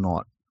well or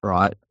not,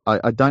 right?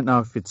 I don't know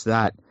if it's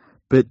that.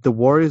 But the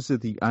Warriors are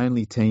the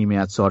only team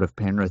outside of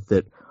Penrith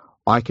that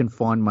I can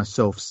find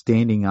myself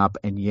standing up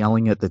and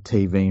yelling at the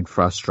TV in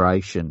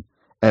frustration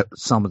at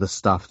some of the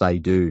stuff they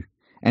do.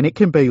 And it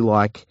can be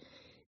like,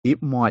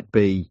 it might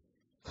be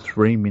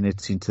 3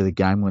 minutes into the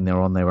game when they're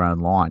on their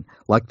own line.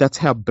 Like, that's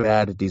how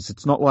bad it is.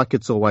 It's not like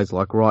it's always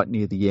like right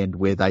near the end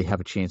where they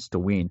have a chance to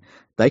win.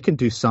 They can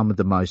do some of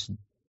the most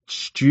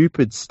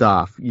stupid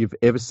stuff you've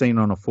ever seen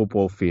on a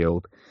football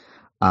field,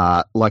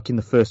 like in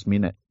the first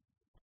minute.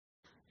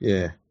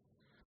 Yeah.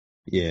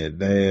 Yeah,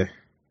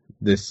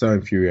 they're so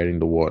infuriating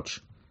to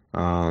watch.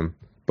 But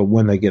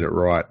when they get it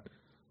right,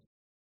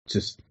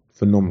 just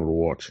phenomenal to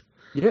watch.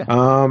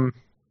 Yeah.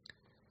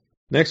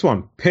 Next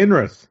one,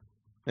 Penrith.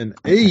 An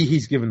E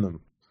he's given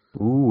them.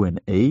 Ooh, an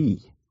E.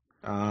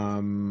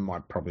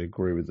 I'd probably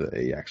agree with the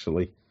E,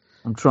 actually.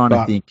 I'm trying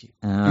to think. He's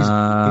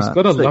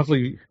got a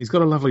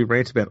lovely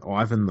rant about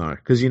Ivan, though,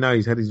 because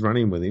he's had his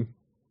run-in with him.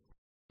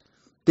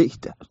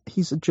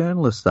 He's a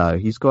journalist, though.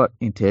 He's got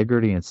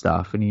integrity and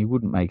stuff, and he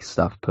wouldn't make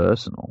stuff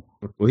personal.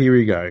 Well, here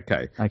we go.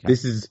 Okay.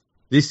 This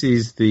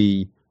is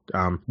the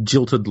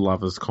jilted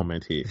lovers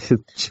comment here.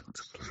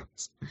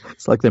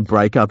 It's like the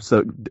breakups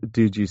that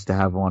dudes used to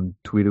have on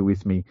Twitter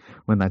with me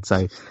when they'd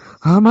say,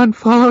 "I'm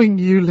unfollowing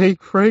you,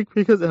 League Freak,"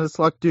 and it's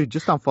like, dude,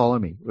 just unfollow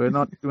me. We're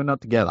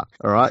not together.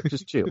 All right,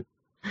 just chill.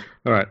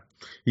 All right.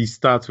 He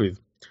starts with,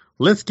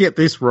 "Let's get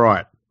this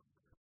right."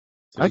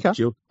 So Okay.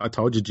 I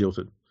told you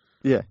jilted.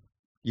 Yeah.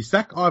 You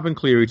sack Ivan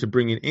Cleary to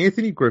bring in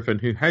Anthony Griffin,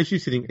 who has you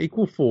sitting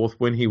equal fourth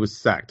when he was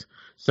sacked.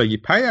 So you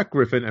pay out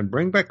Griffin and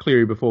bring back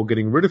Cleary before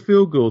getting rid of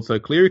Phil Gould, so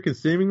Cleary can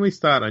seemingly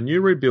start a new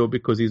rebuild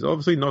because he's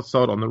obviously not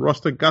sold on the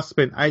roster Gus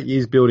spent 8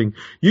 years building.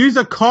 Use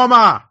a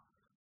comma!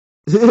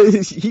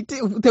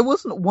 There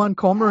wasn't one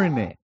comma in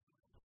there.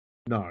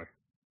 No.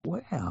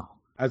 Wow.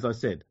 As I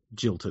said,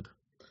 jilted.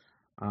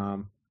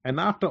 And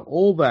after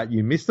all that,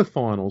 you missed the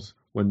finals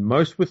when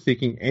most were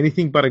thinking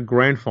anything but a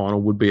grand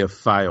final would be a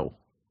fail.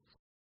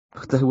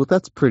 Well,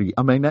 that's pretty.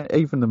 I mean,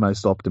 even the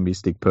most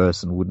optimistic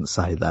person wouldn't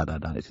say that, I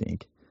don't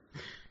think.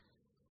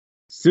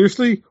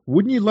 Seriously,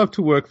 wouldn't you love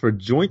to work for a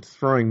joint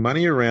throwing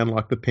money around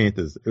like the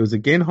Panthers? It was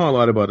again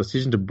highlighted by a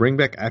decision to bring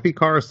back Api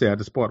Coruscant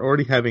despite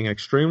already having an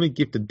extremely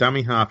gifted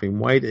dummy half in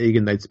Wade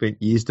Egan they'd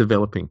spent years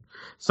developing.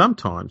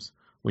 Sometimes,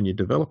 when you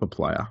develop a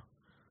player,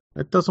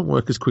 it doesn't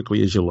work as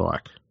quickly as you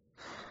like.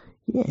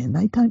 Yeah, and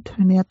they don't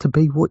turn out to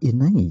be what you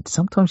need.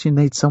 Sometimes you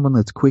need someone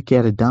that's quick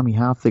out of dummy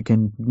half that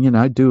can,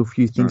 do a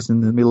few things in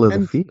the middle of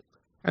the field.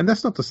 And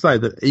that's not to say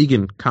that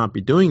Egan can't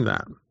be doing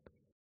that.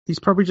 He's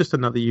probably just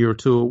another year or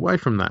two away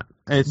from that.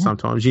 And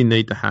sometimes you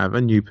need to have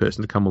a new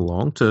person to come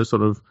along to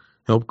sort of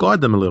help guide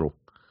them a little.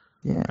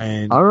 Yeah.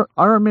 And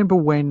I remember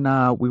when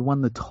we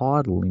won the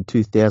title in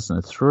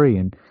 2003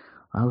 and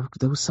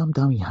there was some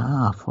dummy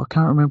half. I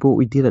can't remember what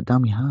we did at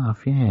dummy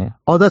half, yeah.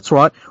 Oh, that's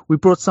right. We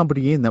brought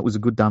somebody in that was a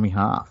good dummy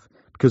half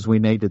because we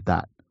needed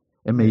that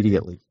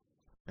immediately.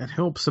 It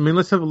helps. I mean,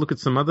 let's have a look at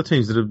some other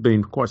teams that have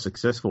been quite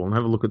successful and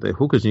have a look at their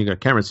hookers. And you go,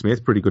 Cameron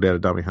Smith, pretty good out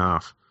of dummy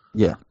half.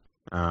 Yeah.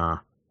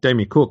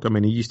 Damien Cook, I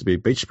mean, he used to be a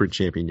beach sprint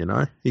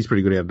champion, He's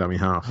pretty good out of dummy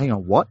half. Hang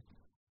on, what?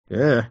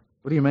 Yeah.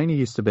 What do you mean he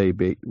used to be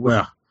big?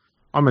 Well,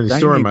 I'm an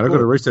historian, mate. I've got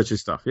to research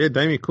his stuff. Yeah,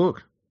 Damien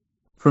Cook.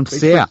 From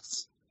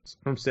South.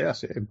 From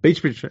South, yeah. Beach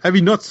sprint. Have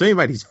you not seen,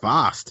 mate? He's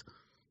fast.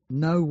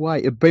 No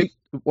way.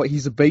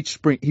 He's a beach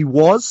sprint. He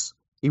was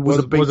a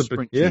beach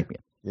sprint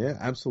champion. Yeah,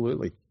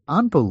 absolutely.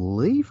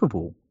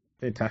 Unbelievable.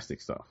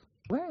 Fantastic stuff.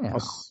 Wow.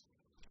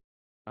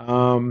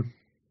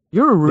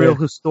 You're a real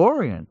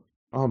historian.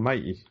 Oh,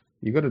 mate,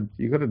 you got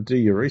to do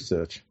your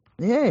research.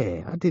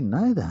 Yeah, I didn't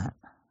know that.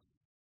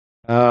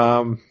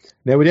 Now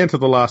we're down to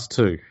the last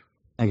two.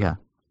 Okay.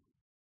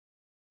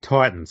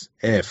 Titans,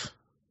 F.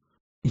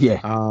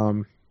 Yeah.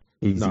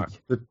 Easy. No,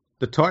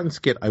 the Titans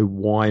get a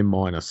Y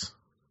minus.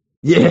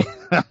 Yeah.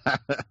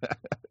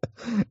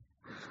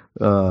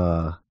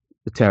 A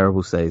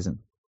terrible season.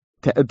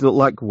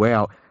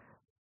 Wow.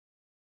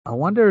 I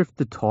wonder if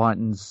the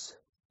Titans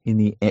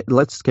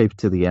let's keep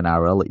to the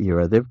NRL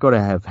era. They've got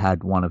to have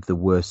had one of the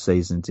worst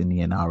seasons in the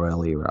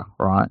NRL era,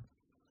 right?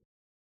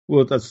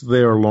 Well, that's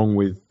there along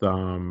with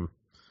the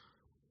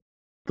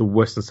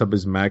Western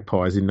Suburbs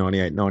Magpies in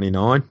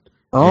 98-99.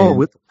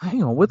 Oh,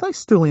 hang on. Were they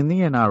still in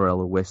the NRL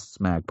or West's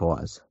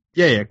Magpies?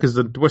 Yeah, because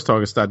the West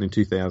Tigers started in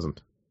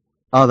 2000.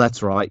 Oh,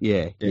 that's right.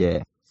 Yeah.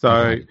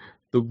 So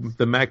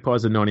the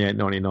Magpies in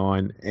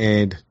 98-99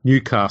 and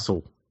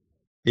Newcastle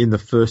in the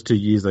first 2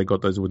 years they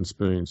got those wooden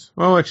spoons.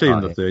 Well, actually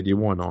in the third year,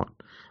 why not?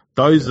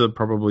 Those are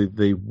probably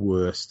the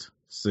worst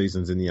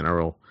seasons in the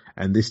NRL.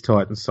 And this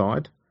Titans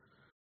side,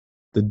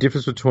 the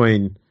difference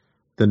between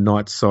the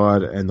Knights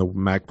side and the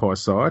Magpie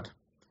side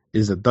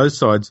is that those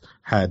sides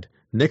had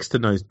next to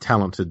no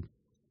talented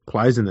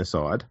players in their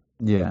side.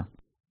 Yeah.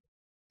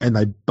 And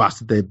they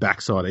busted their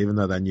backside even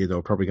though they knew they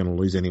were probably going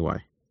to lose anyway.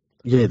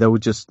 Yeah, they were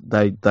just,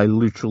 they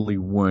literally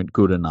weren't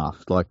good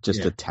enough, like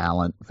just a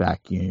talent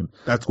vacuum.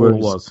 That's all it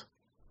was.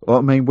 Well,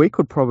 I mean, we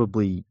could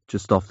probably,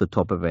 just off the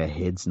top of our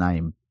heads,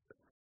 name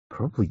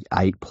probably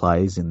 8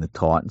 players in the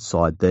Titans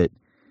side that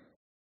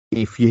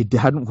if you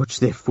hadn't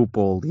watched their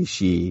football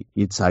this year,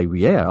 you'd say,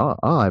 yeah,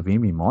 I'll have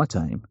him in my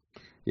team.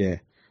 Yeah.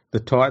 The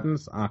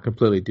Titans are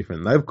completely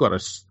different. They've got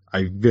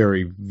a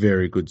very,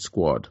 very good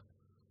squad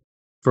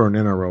for an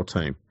NRL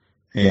team.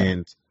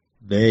 And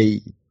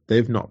they've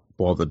not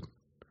bothered.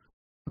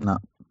 No.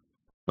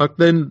 Like,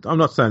 then I'm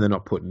not saying they're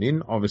not putting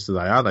in. Obviously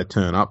they are. They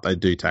turn up. They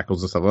do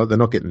tackles and stuff like that. They're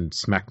not getting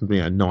smacked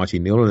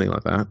 90-0 or anything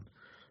like that.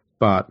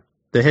 But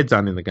their heads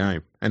aren't in the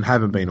game and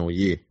haven't been all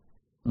year.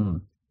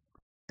 Mm.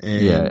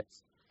 And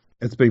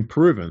it's been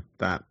proven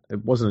that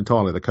it wasn't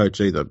entirely the coach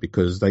either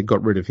because they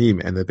got rid of him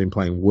and they've been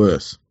playing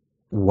worse.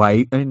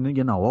 And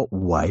you know what?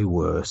 Way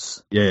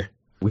worse. Yeah.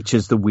 Which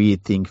is the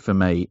weird thing for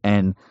me.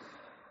 And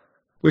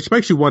which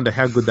makes you wonder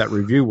how good that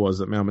review was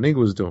that Mal Meninga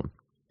was doing.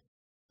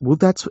 Well,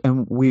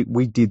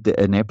 we did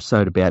an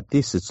episode about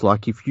this. It's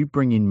like if you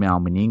bring in Mal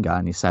Meninga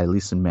and you say,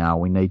 listen, Mal,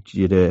 we need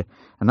you to,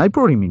 and they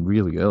brought him in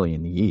really early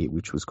in the year,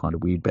 which was kind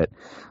of weird, but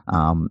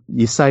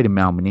you say to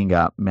Mal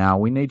Meninga, Mal,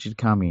 we need you to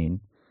come in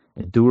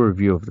and do a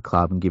review of the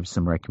club and give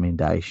some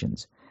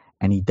recommendations.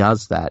 And he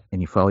does that and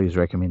you follow his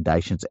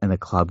recommendations and the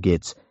club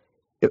gets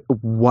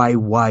way,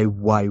 way,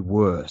 way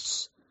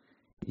worse.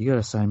 You got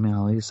to say,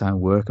 Mel, you're saying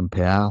working,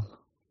 pal.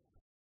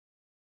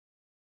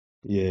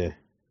 Yeah.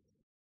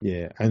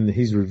 Yeah. And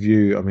his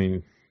review, I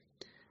mean,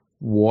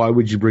 why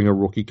would you bring a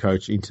rookie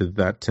coach into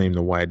that team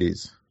the way it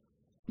is?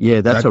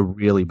 Yeah, that's a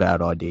really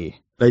bad idea.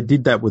 They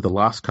did that with the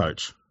last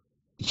coach.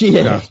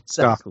 Yeah,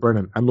 Garth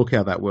Brennan, and look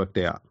how that worked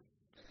out.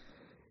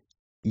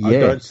 Yeah. I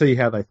don't see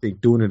how they think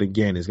doing it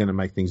again is going to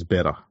make things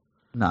better.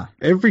 No.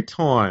 Every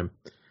time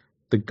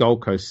the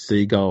Gold Coast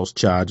Seagulls,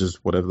 Chargers,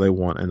 whatever they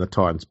want, and the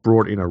Titans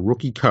brought in a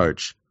rookie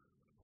coach,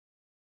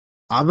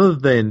 other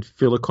than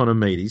Phil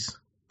Economides,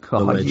 the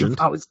legend.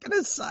 I was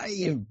going to say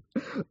him.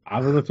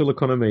 Other than Phil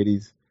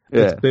Economides,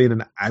 it's been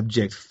an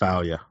abject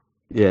failure.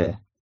 Yeah.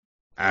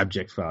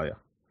 Abject failure.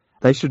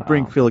 They should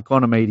bring Phil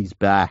Economides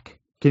back.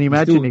 Can you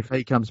imagine if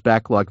he comes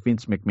back like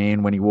Vince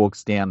McMahon when he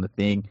walks down the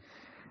thing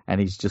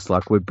and he's just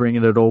like, we're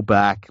bringing it all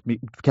back.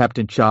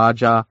 Captain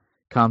Charger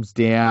comes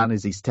down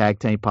as his tag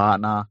team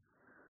partner.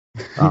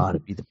 Oh,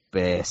 it'd be the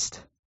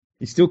best.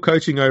 He's still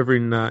coaching over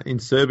in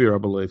Serbia, I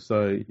believe,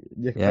 so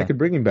they could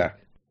bring him back.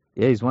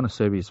 Yeah, he's one of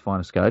Serbia's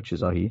finest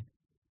coaches, I hear.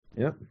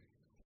 Yep.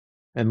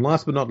 And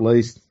last but not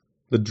least,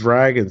 the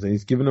Dragons, and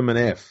he's given them an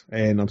F,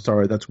 and I'm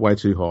sorry, that's way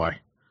too high.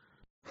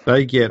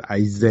 They get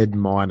a Z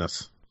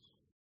minus.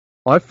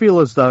 I feel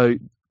as though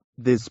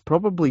there's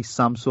probably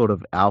some sort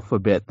of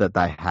alphabet that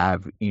they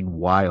have in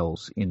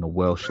Wales in the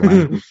Welsh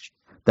language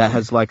that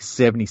has like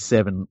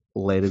 77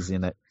 letters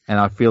in it. And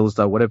I feel as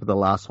though whatever the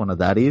last one of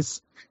that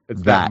is,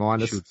 it's that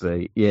minus. should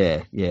be.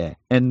 Yeah.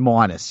 And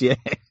minus, yeah.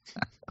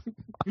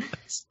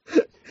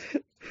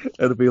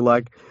 It'll be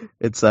like,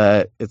 it's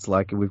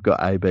like we've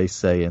got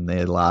ABC and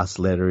their last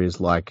letter is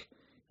like,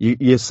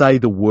 you say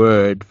the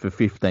word for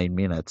 15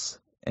 minutes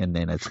and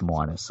then it's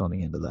minus on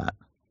the end of that.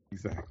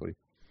 Exactly.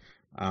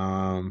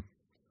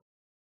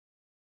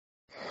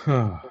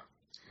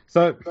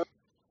 So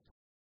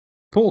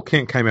Paul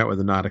Kent came out with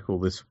an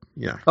article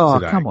today.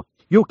 Come on.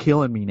 You're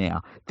killing me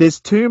now. There's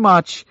too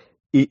much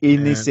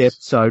in this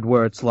episode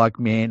where it's like,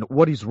 man,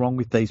 what is wrong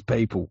with these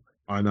people?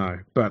 I know,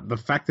 but the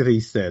fact that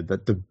he said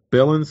that the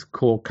Bellins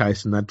court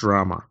case and that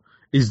drama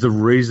is the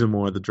reason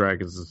why the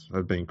Dragons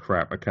have been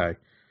crap, okay.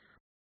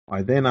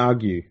 I then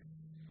argue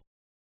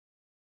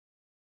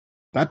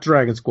that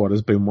Dragon squad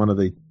has been one of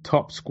the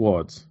top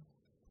squads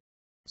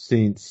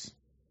since,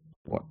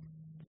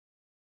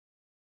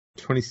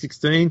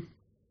 2016?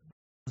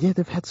 Yeah,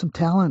 they've had some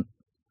talent.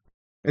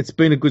 It's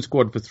been a good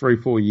squad for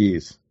 3-4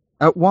 years.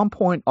 At one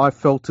point, I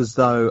felt as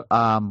though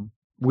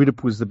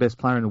Widdop was the best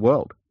player in the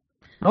world.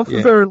 Not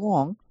for very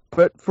long,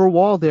 but for a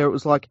while there, it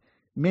was like,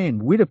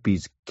 man, Widdop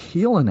is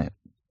killing it.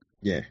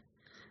 Yeah.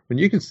 When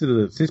you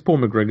consider that since Paul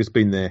McGregor's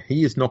been there,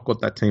 he has not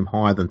got that team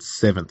higher than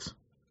 7th.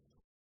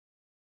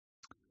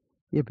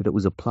 Yeah, but it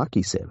was a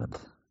plucky 7th.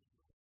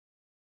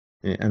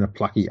 Yeah, and a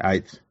plucky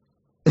 8th.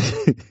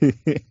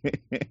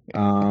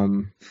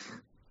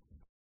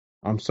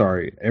 I'm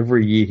sorry.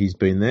 Every year he's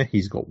been there,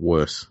 he's got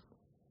worse.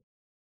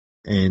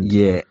 And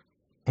his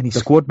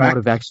squad might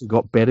have actually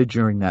got better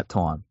during that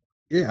time.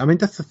 Yeah, I mean,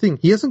 that's the thing.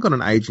 He hasn't got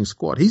an aging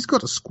squad. He's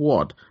got a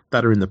squad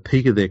that are in the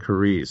peak of their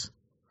careers.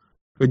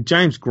 With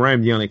James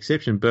Graham, the only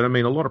exception, but I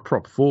mean, a lot of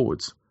prop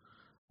forwards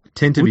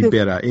tend to be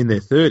better in their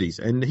 30s,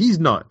 and he's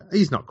not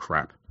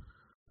crap.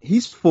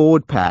 His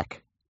forward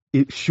pack,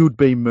 it should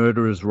be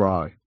murderer's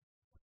row.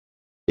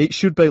 It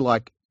should be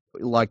like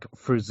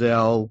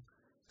Frizzell,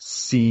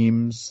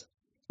 Sims.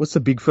 What's the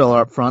big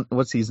fella up front?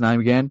 What's his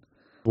name again?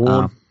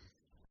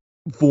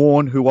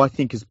 Vaughan, who I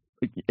think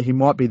he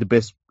might be the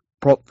best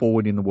prop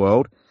forward in the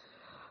world.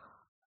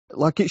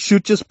 Like, it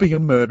should just be a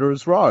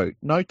murderer's row.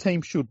 No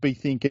team should be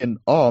thinking,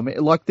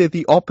 like they're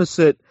the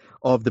opposite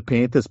of the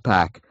Panthers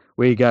pack,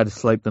 where you go to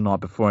sleep the night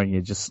before and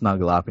you just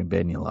snuggle up in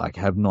bed and you like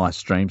have nice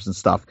dreams and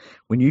stuff.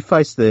 When you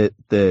face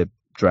the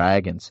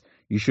Dragons,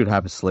 you should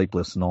have a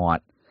sleepless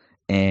night.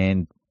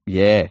 And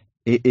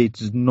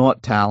it's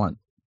not talent.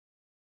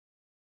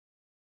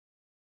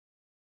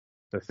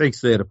 So thanks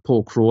there to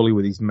Paul Crawley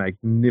with his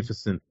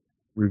magnificent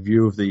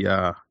review of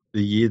the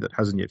year that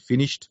hasn't yet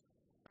finished.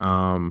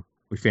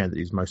 We found that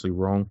he's mostly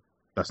wrong.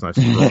 That's no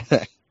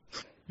surprise.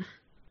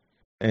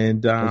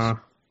 And I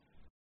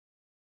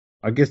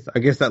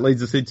guess that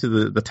leads us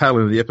into the tail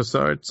end of the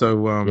episode.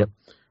 So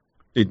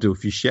did do a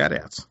few shout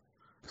outs.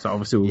 So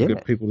obviously we'll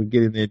get people to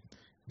get in there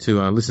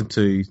to listen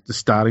to the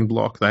Starting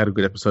Block. They had a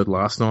good episode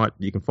last night.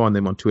 You can find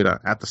them on Twitter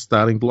at the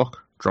Starting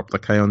Block. Drop the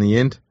K on the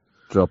end.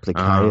 Drop the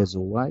K as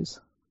always.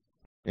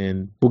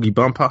 And Boogie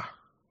Bumper.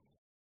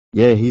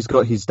 Yeah, he's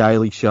got his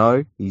daily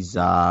show. He's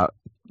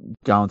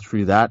going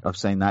through that. I've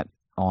seen that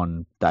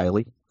on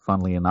daily,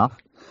 funnily enough.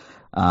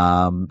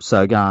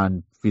 So go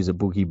and visit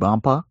Boogie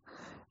Bumper.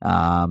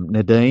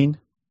 Nadine.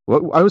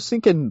 Well, I was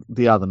thinking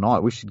the other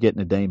night we should get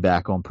Nadine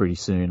back on pretty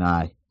soon,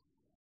 eh?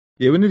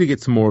 Yeah, we need to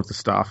get some more of the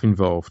staff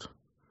involved.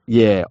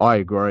 Yeah, I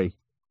agree.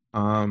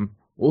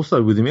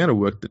 Also, with the amount of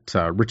work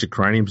that Richard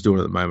Cranium's doing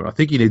at the moment, I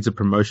think he needs a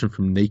promotion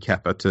from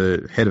kneecapper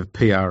to head of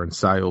PR and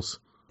sales.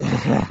 You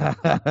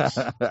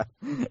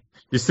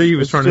see, he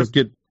was trying to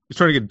get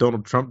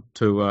Donald Trump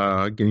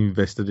to get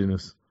invested in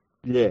us.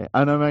 Yeah,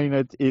 and I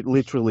mean, it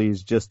literally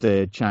is just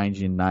a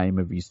change in name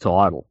of his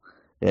title.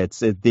 It's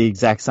the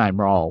exact same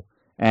role.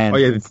 Oh And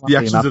yeah, the funnily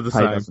actions enough, are the the pay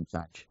same. doesn't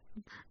change.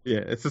 Yeah,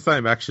 it's the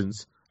same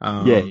actions.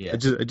 Yeah, yeah.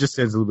 It just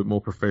sounds a little bit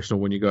more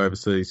professional when you go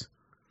overseas.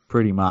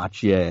 Pretty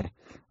much, yeah.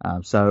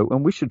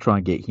 And we should try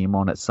and get him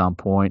on at some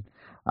point.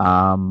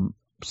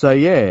 So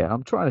yeah,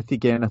 I'm trying to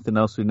think of anything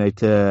else we need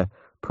to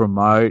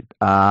promote.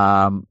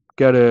 Go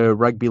to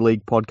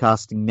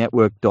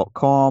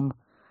rugbyleaguepodcastingnetwork.com,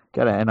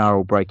 go to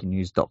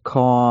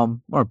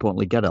nrlbreakingnews.com, more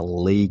importantly, go to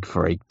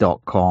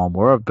leaguefreak.com,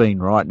 where I've been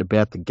writing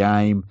about the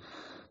game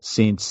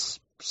since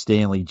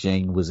Stanley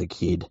Jean was a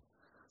kid.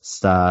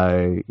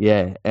 So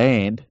yeah,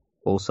 and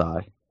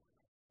also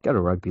go to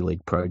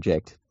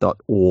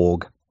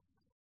rugbyleagueproject.org.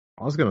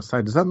 I was going to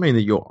say, does that mean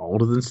that you're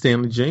older than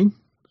Stanley Jean?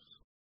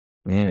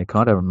 Man, it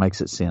kind of makes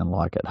it sound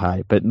like it,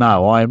 hey. But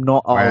no, I am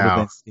not older Wow.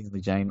 than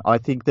Stanley Jean. I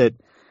think that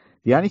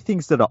the only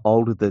things that are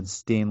older than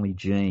Stanley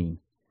Jean,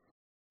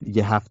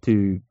 you have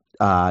to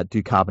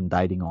do carbon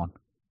dating on.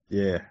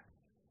 Yeah.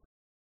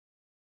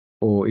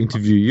 Or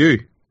interview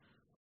you.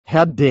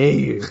 How dare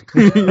you?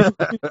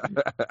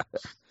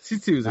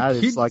 Since he was No, a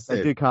kid, it's like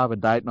they do carbon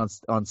dating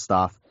on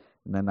stuff,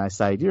 and then they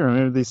say, "Do you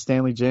remember this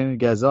Stanley Jean?" And he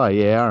goes, "Oh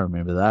yeah, I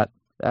remember that.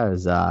 That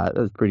was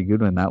pretty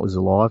good when that was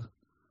alive."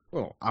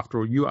 Well, after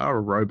all, you are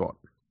a robot.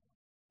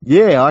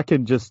 Yeah, I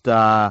can just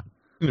You've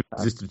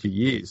existed for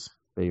years.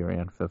 be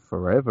around for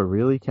forever,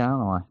 really,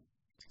 can't I?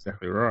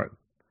 Exactly right.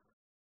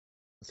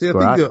 See,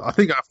 Great. I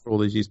think after all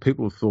these years,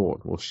 people have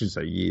thought, well, I shouldn't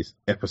say years,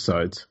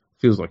 episodes.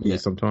 Feels like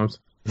years sometimes.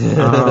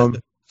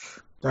 Done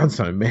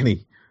so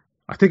many.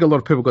 I think a lot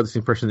of people got this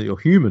impression that you're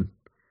human.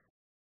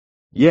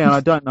 Yeah, and I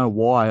don't know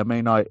why. I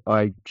mean, I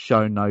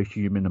show no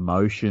human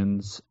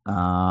emotions. You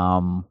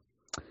know,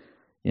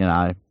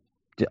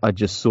 I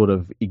just sort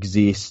of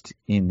exist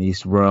in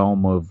this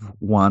realm of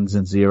ones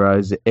and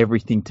zeros.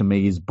 Everything to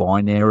me is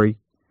binary.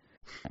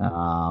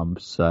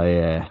 So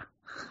yeah.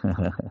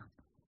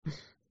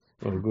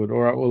 Oh, good. All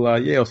right. Well,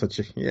 yeah. Also,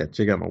 check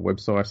out my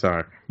website.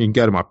 So you can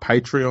go to my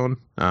Patreon.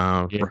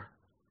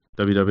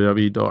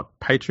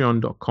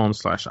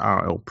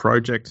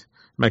 www.patreon.com/rlproject.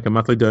 Make a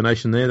monthly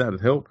donation there.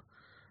 That'd help.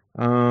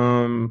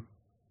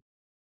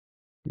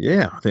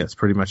 Yeah, I think that's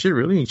pretty much it,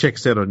 really. You can check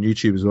us out on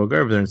YouTube as well. Go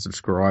over there and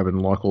subscribe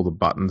and like all the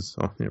buttons.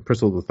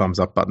 Press all the thumbs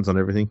up buttons on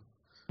everything.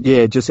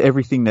 Yeah, just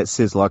everything that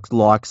says like,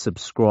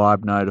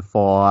 subscribe,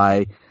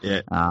 notify.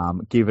 Yeah.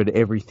 Give it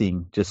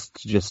everything.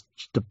 Just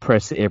to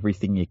press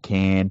everything you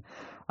can.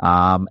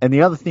 And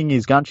the other thing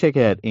is, go and check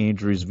out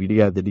Andrew's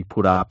video that he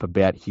put up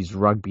about his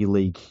rugby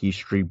league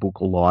history book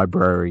or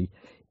library.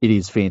 It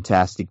is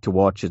fantastic to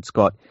watch.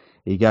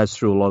 He goes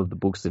through a lot of the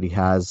books that he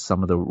has,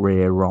 some of the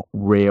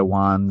rare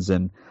ones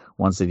and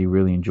ones that he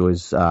really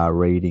enjoys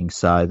reading.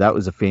 So that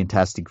was a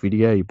fantastic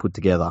video you put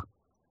together.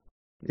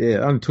 Yeah,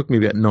 it only took me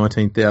about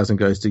 19,000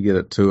 goes to get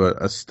it to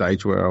a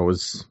stage where I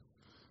was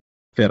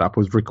fed up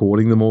with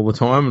recording them all the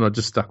time, and I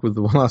just stuck with the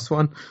last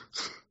one.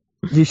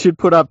 You should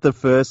put up the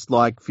first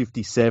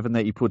 57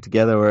 that you put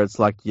together, where it's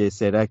like you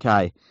said,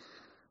 okay,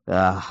 these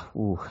are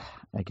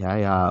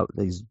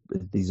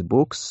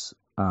books.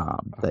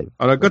 And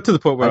I got to the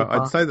point where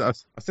I'd say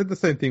that I said the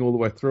same thing all the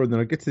way through, and then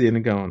I get to the end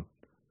and going,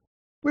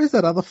 "Where's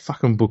that other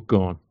fucking book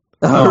gone?"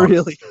 Oh,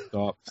 really?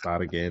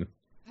 Start again.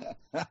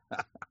 I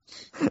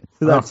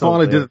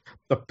finally did it.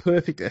 The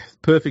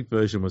perfect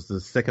version was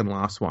the second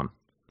last one.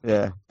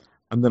 Yeah.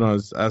 And then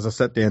as I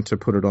sat down to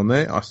put it on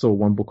there, I saw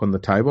one book on the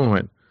table and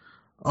went,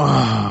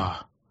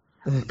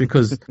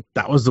 because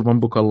that was the one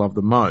book I loved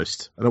the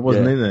most, and it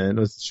wasn't in there. And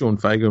it was the Sean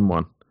Fagan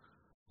one.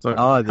 So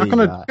how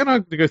can I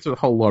go through the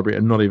whole library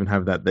and not even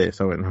have that there?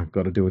 So I went, I've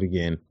got to do it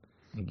again.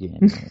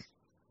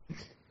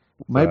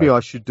 Maybe I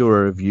should do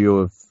a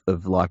review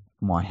of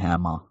my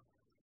hammer.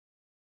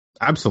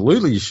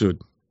 Absolutely, you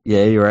should.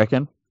 Yeah, you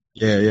reckon?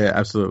 Yeah,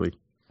 absolutely.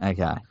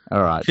 Okay,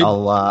 all right.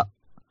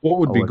 What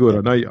would be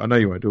good? I know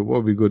you won't do it.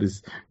 What would be good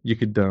is you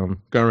could go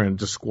around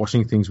just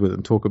squashing things with it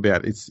and talk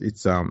about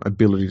its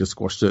ability to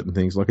squash certain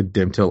things, like a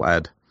Demtel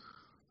ad.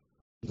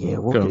 Yeah,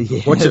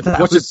 watch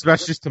it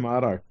smash this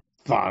tomato.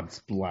 Thud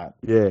splat.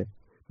 Yeah.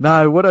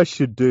 No, what I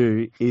should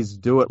do is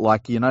do it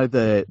like,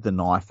 the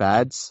knife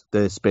ads,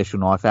 the special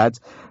knife ads,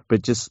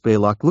 but just be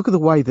like, look at the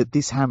way that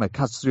this hammer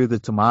cuts through the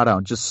tomato,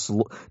 and just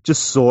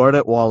saw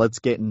it while it's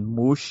getting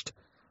mushed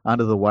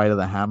under the weight of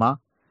the hammer.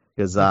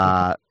 Because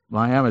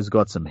my hammer's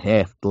got some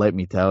heft, let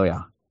me tell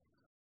you.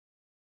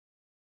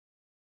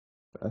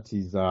 That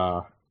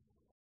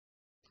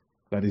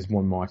is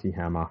one mighty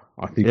hammer.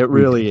 I think it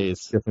really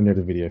is. Definitely need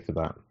a video for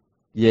that.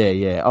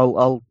 Yeah.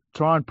 I'll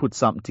try and put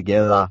something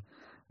together.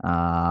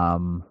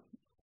 And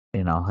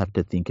I'll have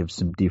to think of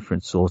some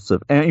different sorts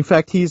of. And in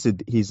fact, here's the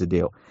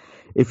deal: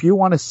 if you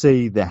want to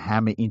see the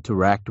hammer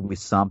interact with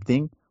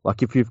something,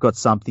 like if you've got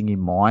something in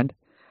mind,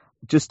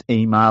 just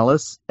email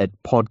us at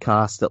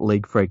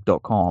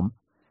podcast@leaguefreak.com,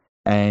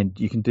 and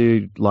you can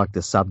do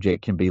the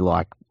subject can be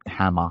like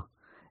hammer,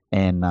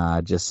 and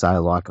just say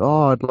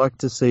I'd like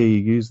to see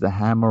you use the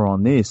hammer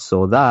on this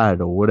or that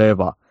or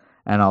whatever,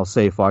 and I'll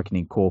see if I can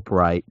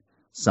incorporate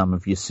some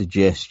of your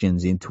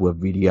suggestions into a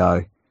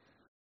video.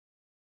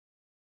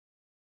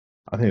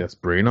 I think that's a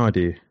brilliant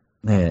idea.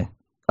 Yeah.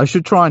 I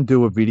should try and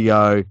do a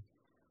video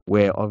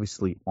where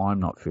obviously I'm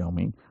not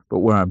filming, but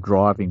where I'm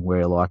driving,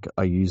 where like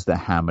I use the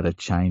hammer to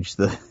change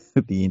the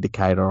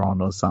indicator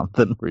on or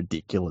something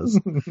ridiculous.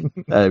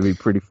 That'd be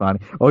pretty funny.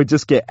 Or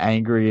just get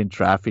angry in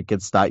traffic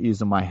and start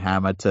using my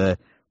hammer to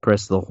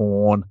press the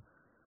horn.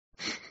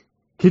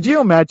 Could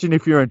you imagine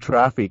if you're in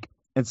traffic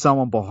and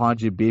someone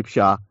behind you beeps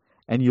you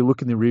and you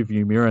look in the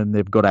rearview mirror and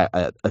they've got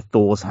a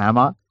Thor's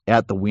hammer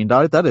out the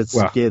window? That'd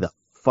scare the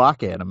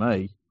fuck out of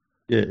me.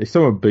 Yeah, if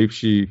someone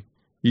beeps you,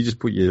 you just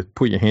put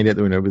your hand out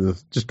the window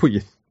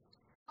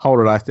hold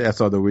it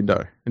outside the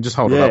window and just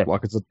hold it up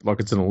like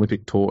it's an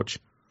Olympic torch.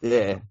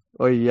 Yeah,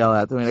 or you yell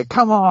out the window,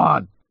 "Come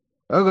on,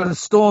 I've got a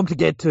storm to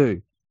get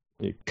to."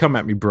 Yeah, come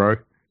at me, bro.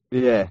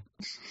 Yeah,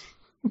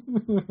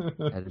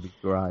 that'd be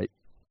great.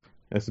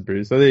 That's the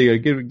British. So there you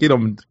go. Get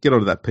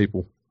onto that,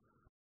 people.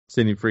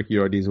 Send him freaky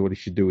ideas of what he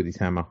should do with his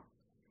hammer.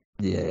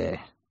 Yeah,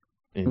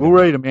 we'll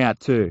read them out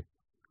too.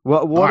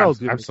 What I'll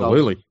do?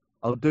 Absolutely.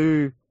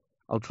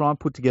 I'll try and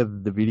put together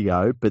the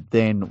video, but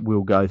then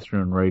we'll go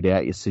through and read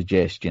out your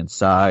suggestions.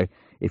 So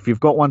if you've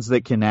got ones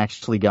that can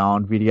actually go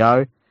on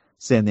video,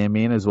 send them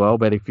in as well.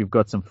 But if you've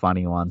got some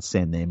funny ones,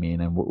 send them in,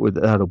 and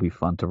that'll be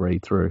fun to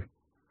read through.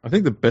 I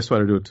think the best way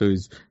to do it too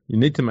is you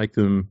need to make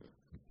them,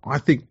 I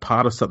think,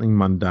 part of something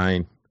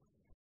mundane.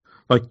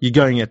 Like you're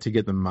going out to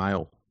get the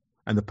mail,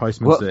 and the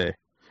postman's there.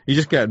 You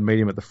just go out and meet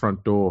him at the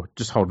front door,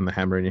 just holding the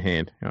hammer in your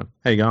hand. How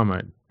you going,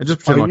 mate? And just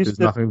pretend like there's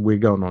nothing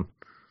weird going on.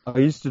 I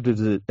used to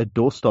do a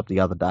doorstop the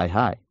other day,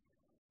 hey?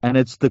 And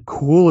it's the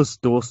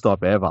coolest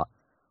doorstop ever.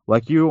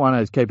 Like, you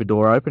want to keep a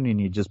door open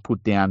and you just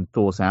put down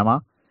Thor's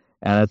hammer,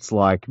 and it's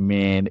like,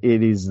 man,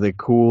 it is the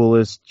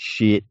coolest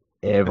shit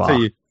ever.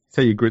 That's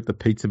how you grit the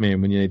pizza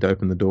man when you need to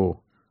open the door.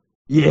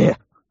 Yeah.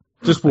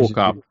 Just walk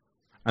up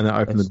and then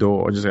open the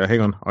door. Or just go, hang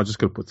on, I just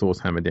got to put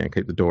Thor's hammer down,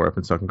 keep the door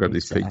open so I can grab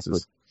these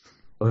pizzas.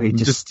 Or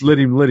just let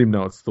him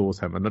know it's Thor's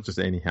hammer, not just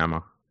any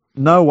hammer.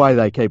 No way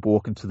they keep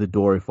walking to the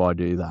door if I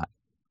do that.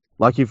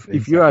 Like,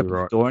 if you open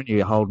the door and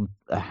you're holding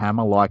a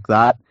hammer like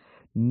that,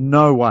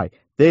 no way.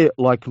 They're,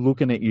 like,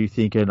 looking at you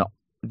thinking,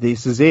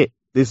 this is it.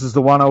 This is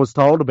the one I was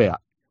told about.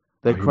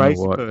 They're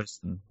crazy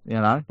person, you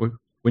know?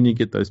 When you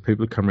get those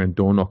people who come around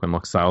door knocking,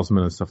 like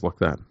salesmen and stuff like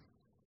that,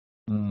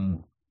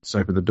 just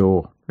open the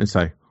door and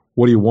say,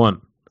 what do you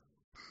want?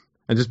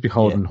 And just be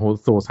holding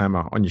Thor's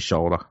hammer on your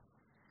shoulder.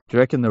 Do you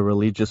reckon the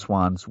religious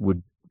ones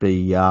would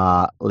be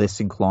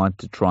less inclined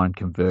to try and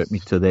convert me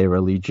to their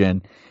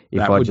religion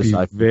if I just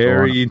opened the door?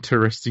 Very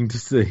interesting to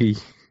see.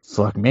 It's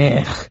like,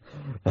 man,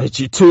 it's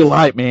too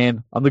late,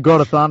 man. I'm the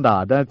god of thunder.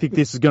 I don't think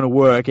this is going to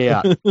work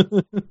out.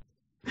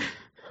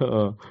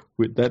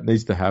 That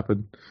needs to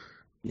happen.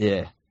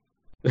 Yeah.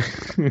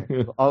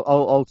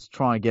 I'll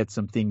try and get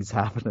some things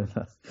happening.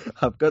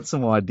 I've got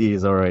some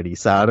ideas already,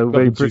 so it'll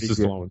be pretty good.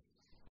 Flowing.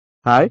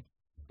 Hey?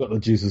 Got the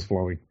juices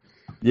flowing.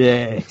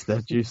 Yeah,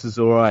 the juice is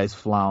always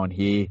flowing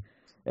here.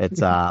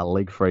 It's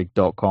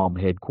leaguefreak.com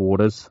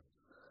headquarters.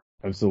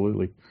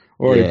 Absolutely.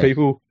 All right,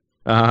 people.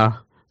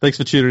 Thanks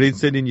for tuning in.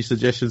 Send in your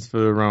suggestions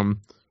for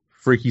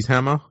Freaky's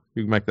Hammer.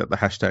 You can make that the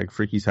hashtag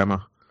Freaky's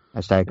Hammer.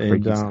 Hashtag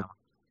Freaky's Hammer.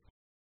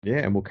 Yeah,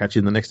 and we'll catch you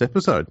in the next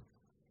episode.